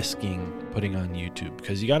mind risking putting on YouTube,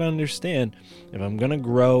 because you got to understand, if I'm going to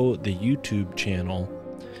grow the YouTube channel,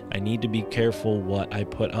 I need to be careful what I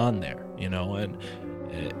put on there, you know, and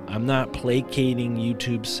I'm not placating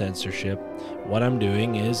YouTube censorship. What I'm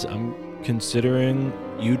doing is I'm considering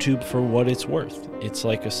YouTube for what it's worth. It's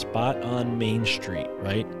like a spot on Main Street,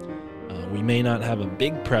 right? We may not have a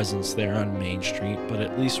big presence there on Main Street, but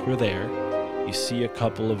at least we're there. You see a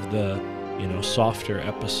couple of the, you know, softer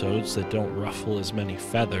episodes that don't ruffle as many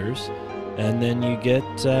feathers, and then you get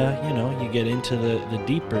you get into the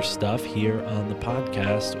deeper stuff here on the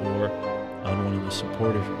podcast or on one of the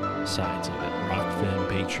supporter sides of it, Rockfin,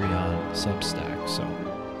 Patreon, Substack. So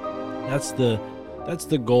that's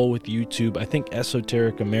the goal with YouTube. I think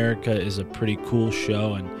Esoteric America is a pretty cool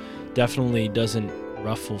show and definitely doesn't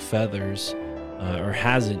ruffle feathers, or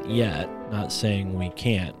hasn't yet. Not saying we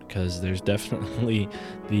can't, because there's definitely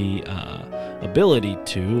the ability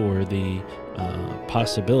to, or the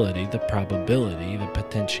possibility, the probability, the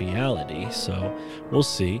potentiality. So we'll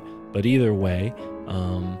see. But either way,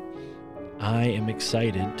 I am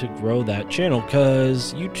excited to grow that channel,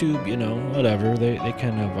 because YouTube, you know, whatever, they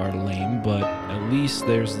kind of are lame, but at least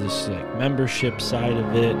there's this like membership side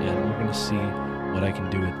of it, and we're gonna see what I can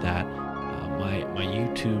do with that. My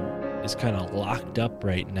YouTube is kind of locked up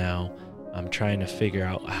right now. I'm trying to figure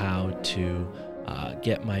out how to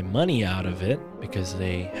get my money out of it, because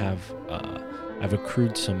they have I've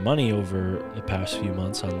accrued some money over the past few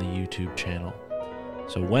months on the YouTube channel.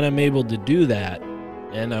 So when I'm able to do that,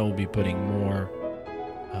 and I will be putting more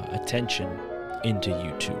attention into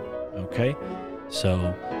YouTube. Okay,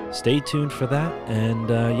 so stay tuned for that. And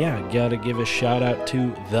gotta give a shout out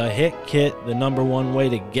to the Hit Kit, the #1 way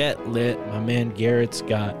to get lit. My man Garrett's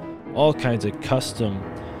got all kinds of custom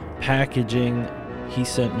packaging. He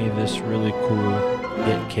sent me this really cool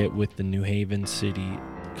Hit Kit with the New Haven City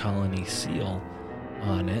Colony seal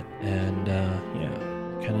on it, and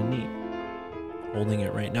kind of neat. Holding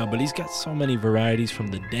it right now, but he's got so many varieties, from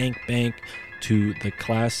the Dank Bank to the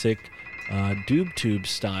classic Doob Tube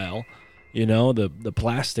style, the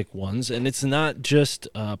plastic ones. And it's not just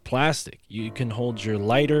plastic. You can hold your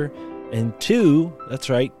lighter and two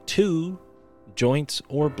joints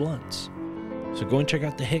or blunts. So go and check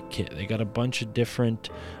out the Hit Kit. They got a bunch of different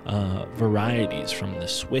varieties, from the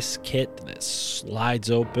Swiss kit that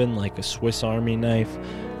slides open like a Swiss Army knife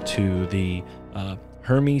to the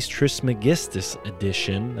Hermes Trismegistus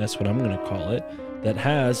edition, that's what I'm going to call it, that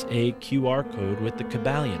has a QR code with the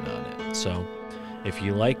Kabbalion on it. So if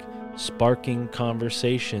you like sparking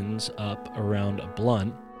conversations up around a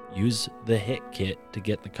blunt, use the Hit Kit to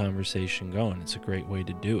get the conversation going. It's a great way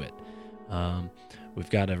to do it. We've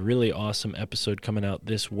got a really awesome episode coming out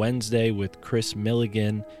this Wednesday with Chris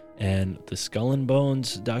Milligan and the Skull and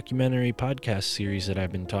Bones documentary podcast series that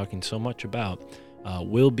I've been talking so much about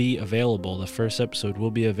will be available. The first episode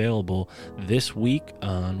will be available this week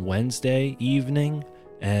on Wednesday evening,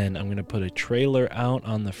 and I'm going to put a trailer out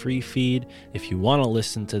on the free feed. If you want to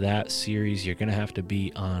listen to that series, you're going to have to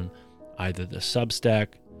be on either the Substack,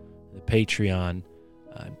 the Patreon,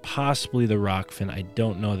 and possibly the Rockfin. I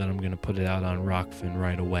don't know that I'm going to put it out on Rockfin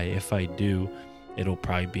right away. If I do, it'll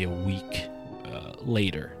probably be a week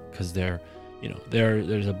later, because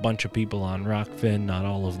there's a bunch of people on Rockfin. Not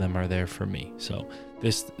all of them are there for me. So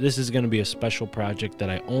this is going to be a special project that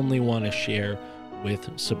I only want to share with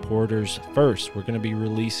supporters first. We're going to be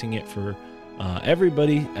releasing it for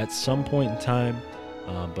everybody at some point in time,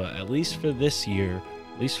 but at least for this year,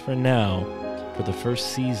 at least for now, for the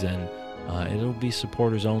first season, it'll be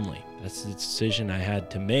supporters only. That's the decision I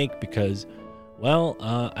had to make because,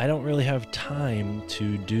 I don't really have time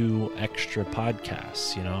to do extra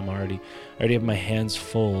podcasts. I already have my hands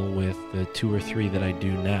full with the 2 or 3 that I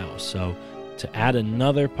do now. So to add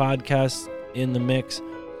another podcast in the mix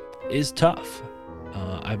is tough.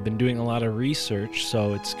 I've been doing a lot of research,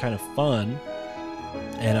 so it's kind of fun.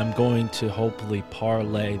 And I'm going to hopefully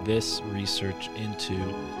parlay this research into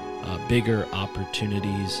bigger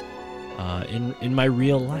opportunities in my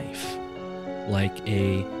real life, like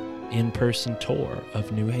a in-person tour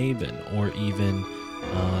of New Haven, or even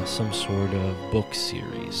some sort of book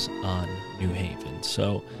series on New Haven.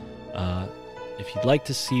 So if you'd like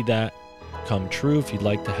to see that come true, if you'd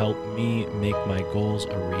like to help me make my goals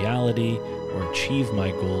a reality, or achieve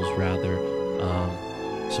my goals rather,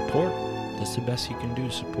 support. That's the best you can do.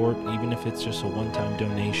 Support, even if it's just a one-time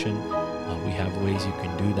donation. We have ways you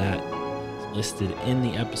can do that. It's listed in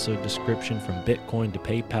the episode description, from Bitcoin to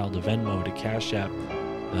PayPal to Venmo to Cash App.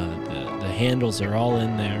 The handles are all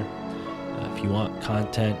in there. If you want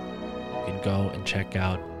content, you can go and check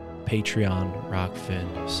out Patreon, Rockfin,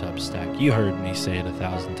 Substack. You heard me say it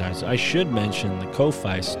 1,000 times. I should mention the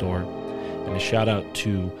Ko-Fi store, and a shout out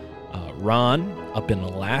to Ron up in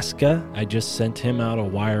Alaska. I just sent him out a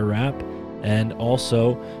wire wrap. And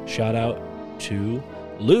also shout out to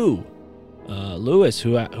Lewis,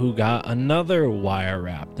 who got another wire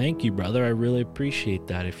wrap. Thank you, brother. I really appreciate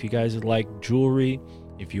that. If you guys like jewelry,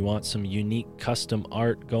 if you want some unique custom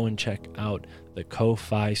art, go and check out the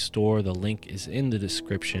Ko-Fi store. The link is in the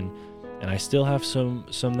description. And I still have some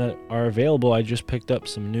that are available. I just picked up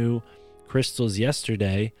some new crystals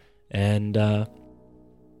yesterday, and I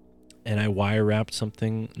wire wrapped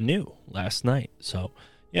something new last night. So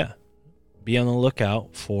yeah, be on the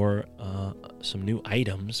lookout for some new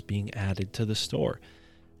items being added to the store.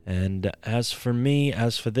 And as for me,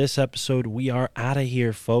 as for this episode, we are out of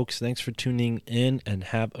here, folks. Thanks for tuning in, and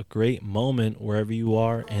have a great moment wherever you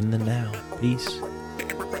are in the now. Peace.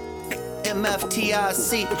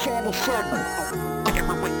 MFTIC.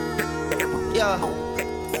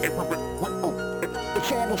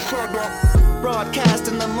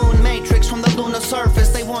 Broadcasting the moon matrix from the lunar surface.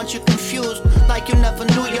 They want you confused, like you never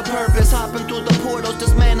knew your purpose. Hopping through the portals,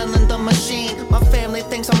 dismantling the machine. My family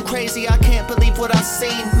thinks I'm crazy, I can't believe what I've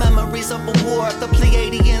seen. Memories of a war, the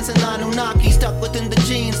Pleiadians and Anunnaki, stuck within the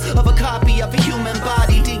genes of a copy of a human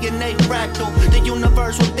body. DNA fractal, the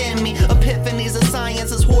universe within me. Epiphanies of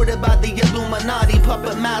science is hoarded by the Illuminati.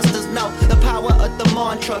 Puppet masters know the power of the the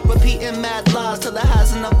mantra, repeating mad lies till it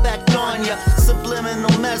has an effect on ya.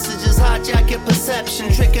 Subliminal messages hijack your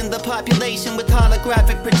perception, tricking the population with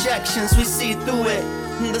holographic projections. We see through it.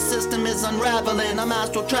 The system is unraveling. I'm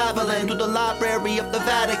astral traveling through the library of the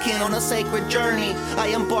Vatican on a sacred journey. I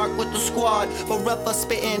embark with the squad, forever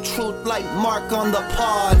spitting truth like Mark on the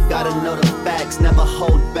pod. Gotta know the facts, never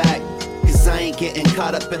hold back, cause I ain't getting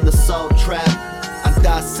caught up in the soul trap. I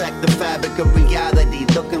dissect the fabric of reality,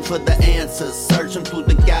 looking for the answers, searching through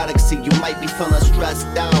the galaxy. You might be feeling stressed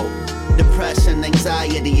out. Depression,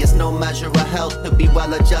 anxiety is no measure of health to be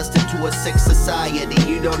well adjusted to a sick society.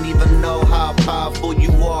 You don't even know how powerful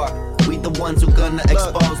you are. We the ones who gonna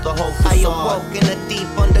expose the whole facade. I awoke in a deep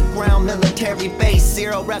underground military base.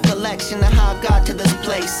 Zero recollection of how I got to this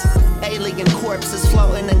place. Alien corpses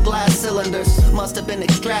floating in glass cylinders must have been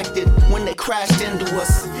extracted when they crashed into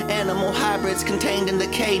us. Animal hybrids contained in the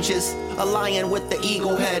cages. A lion with the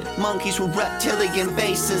eagle head, monkeys with reptilian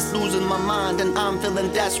faces. Losing my mind and I'm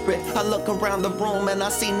feeling desperate. I look around the room and I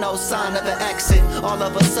see no sign of an exit. All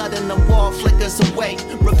of a sudden the wall flickers away,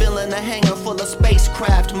 revealing a hangar full of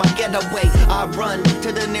spacecraft. My getaway, I run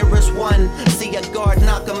to the nearest one, see a guard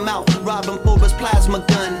knock him out, rob him for his plasma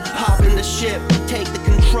gun. Hop in the ship, take the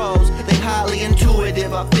controls, they highly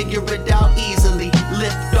intuitive. I figure it out easily,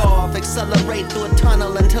 lift off, accelerate through a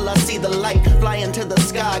tunnel until I see the light. Fly into the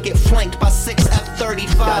sky, get flanked by 6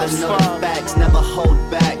 F-35s. Gotta know the facts, never hold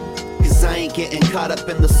back, cause I ain't getting caught up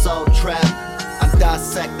in the soul trap. I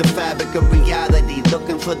dissect the fabric of reality,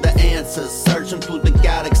 looking for the answers, searching through the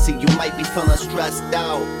galaxy. You might be feeling stressed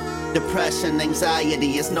out. Depression,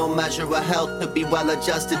 anxiety is no measure of health to be well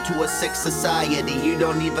adjusted to a sick society. You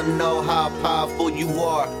don't even know how powerful you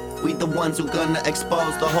are. We the ones who gonna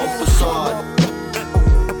expose the whole facade.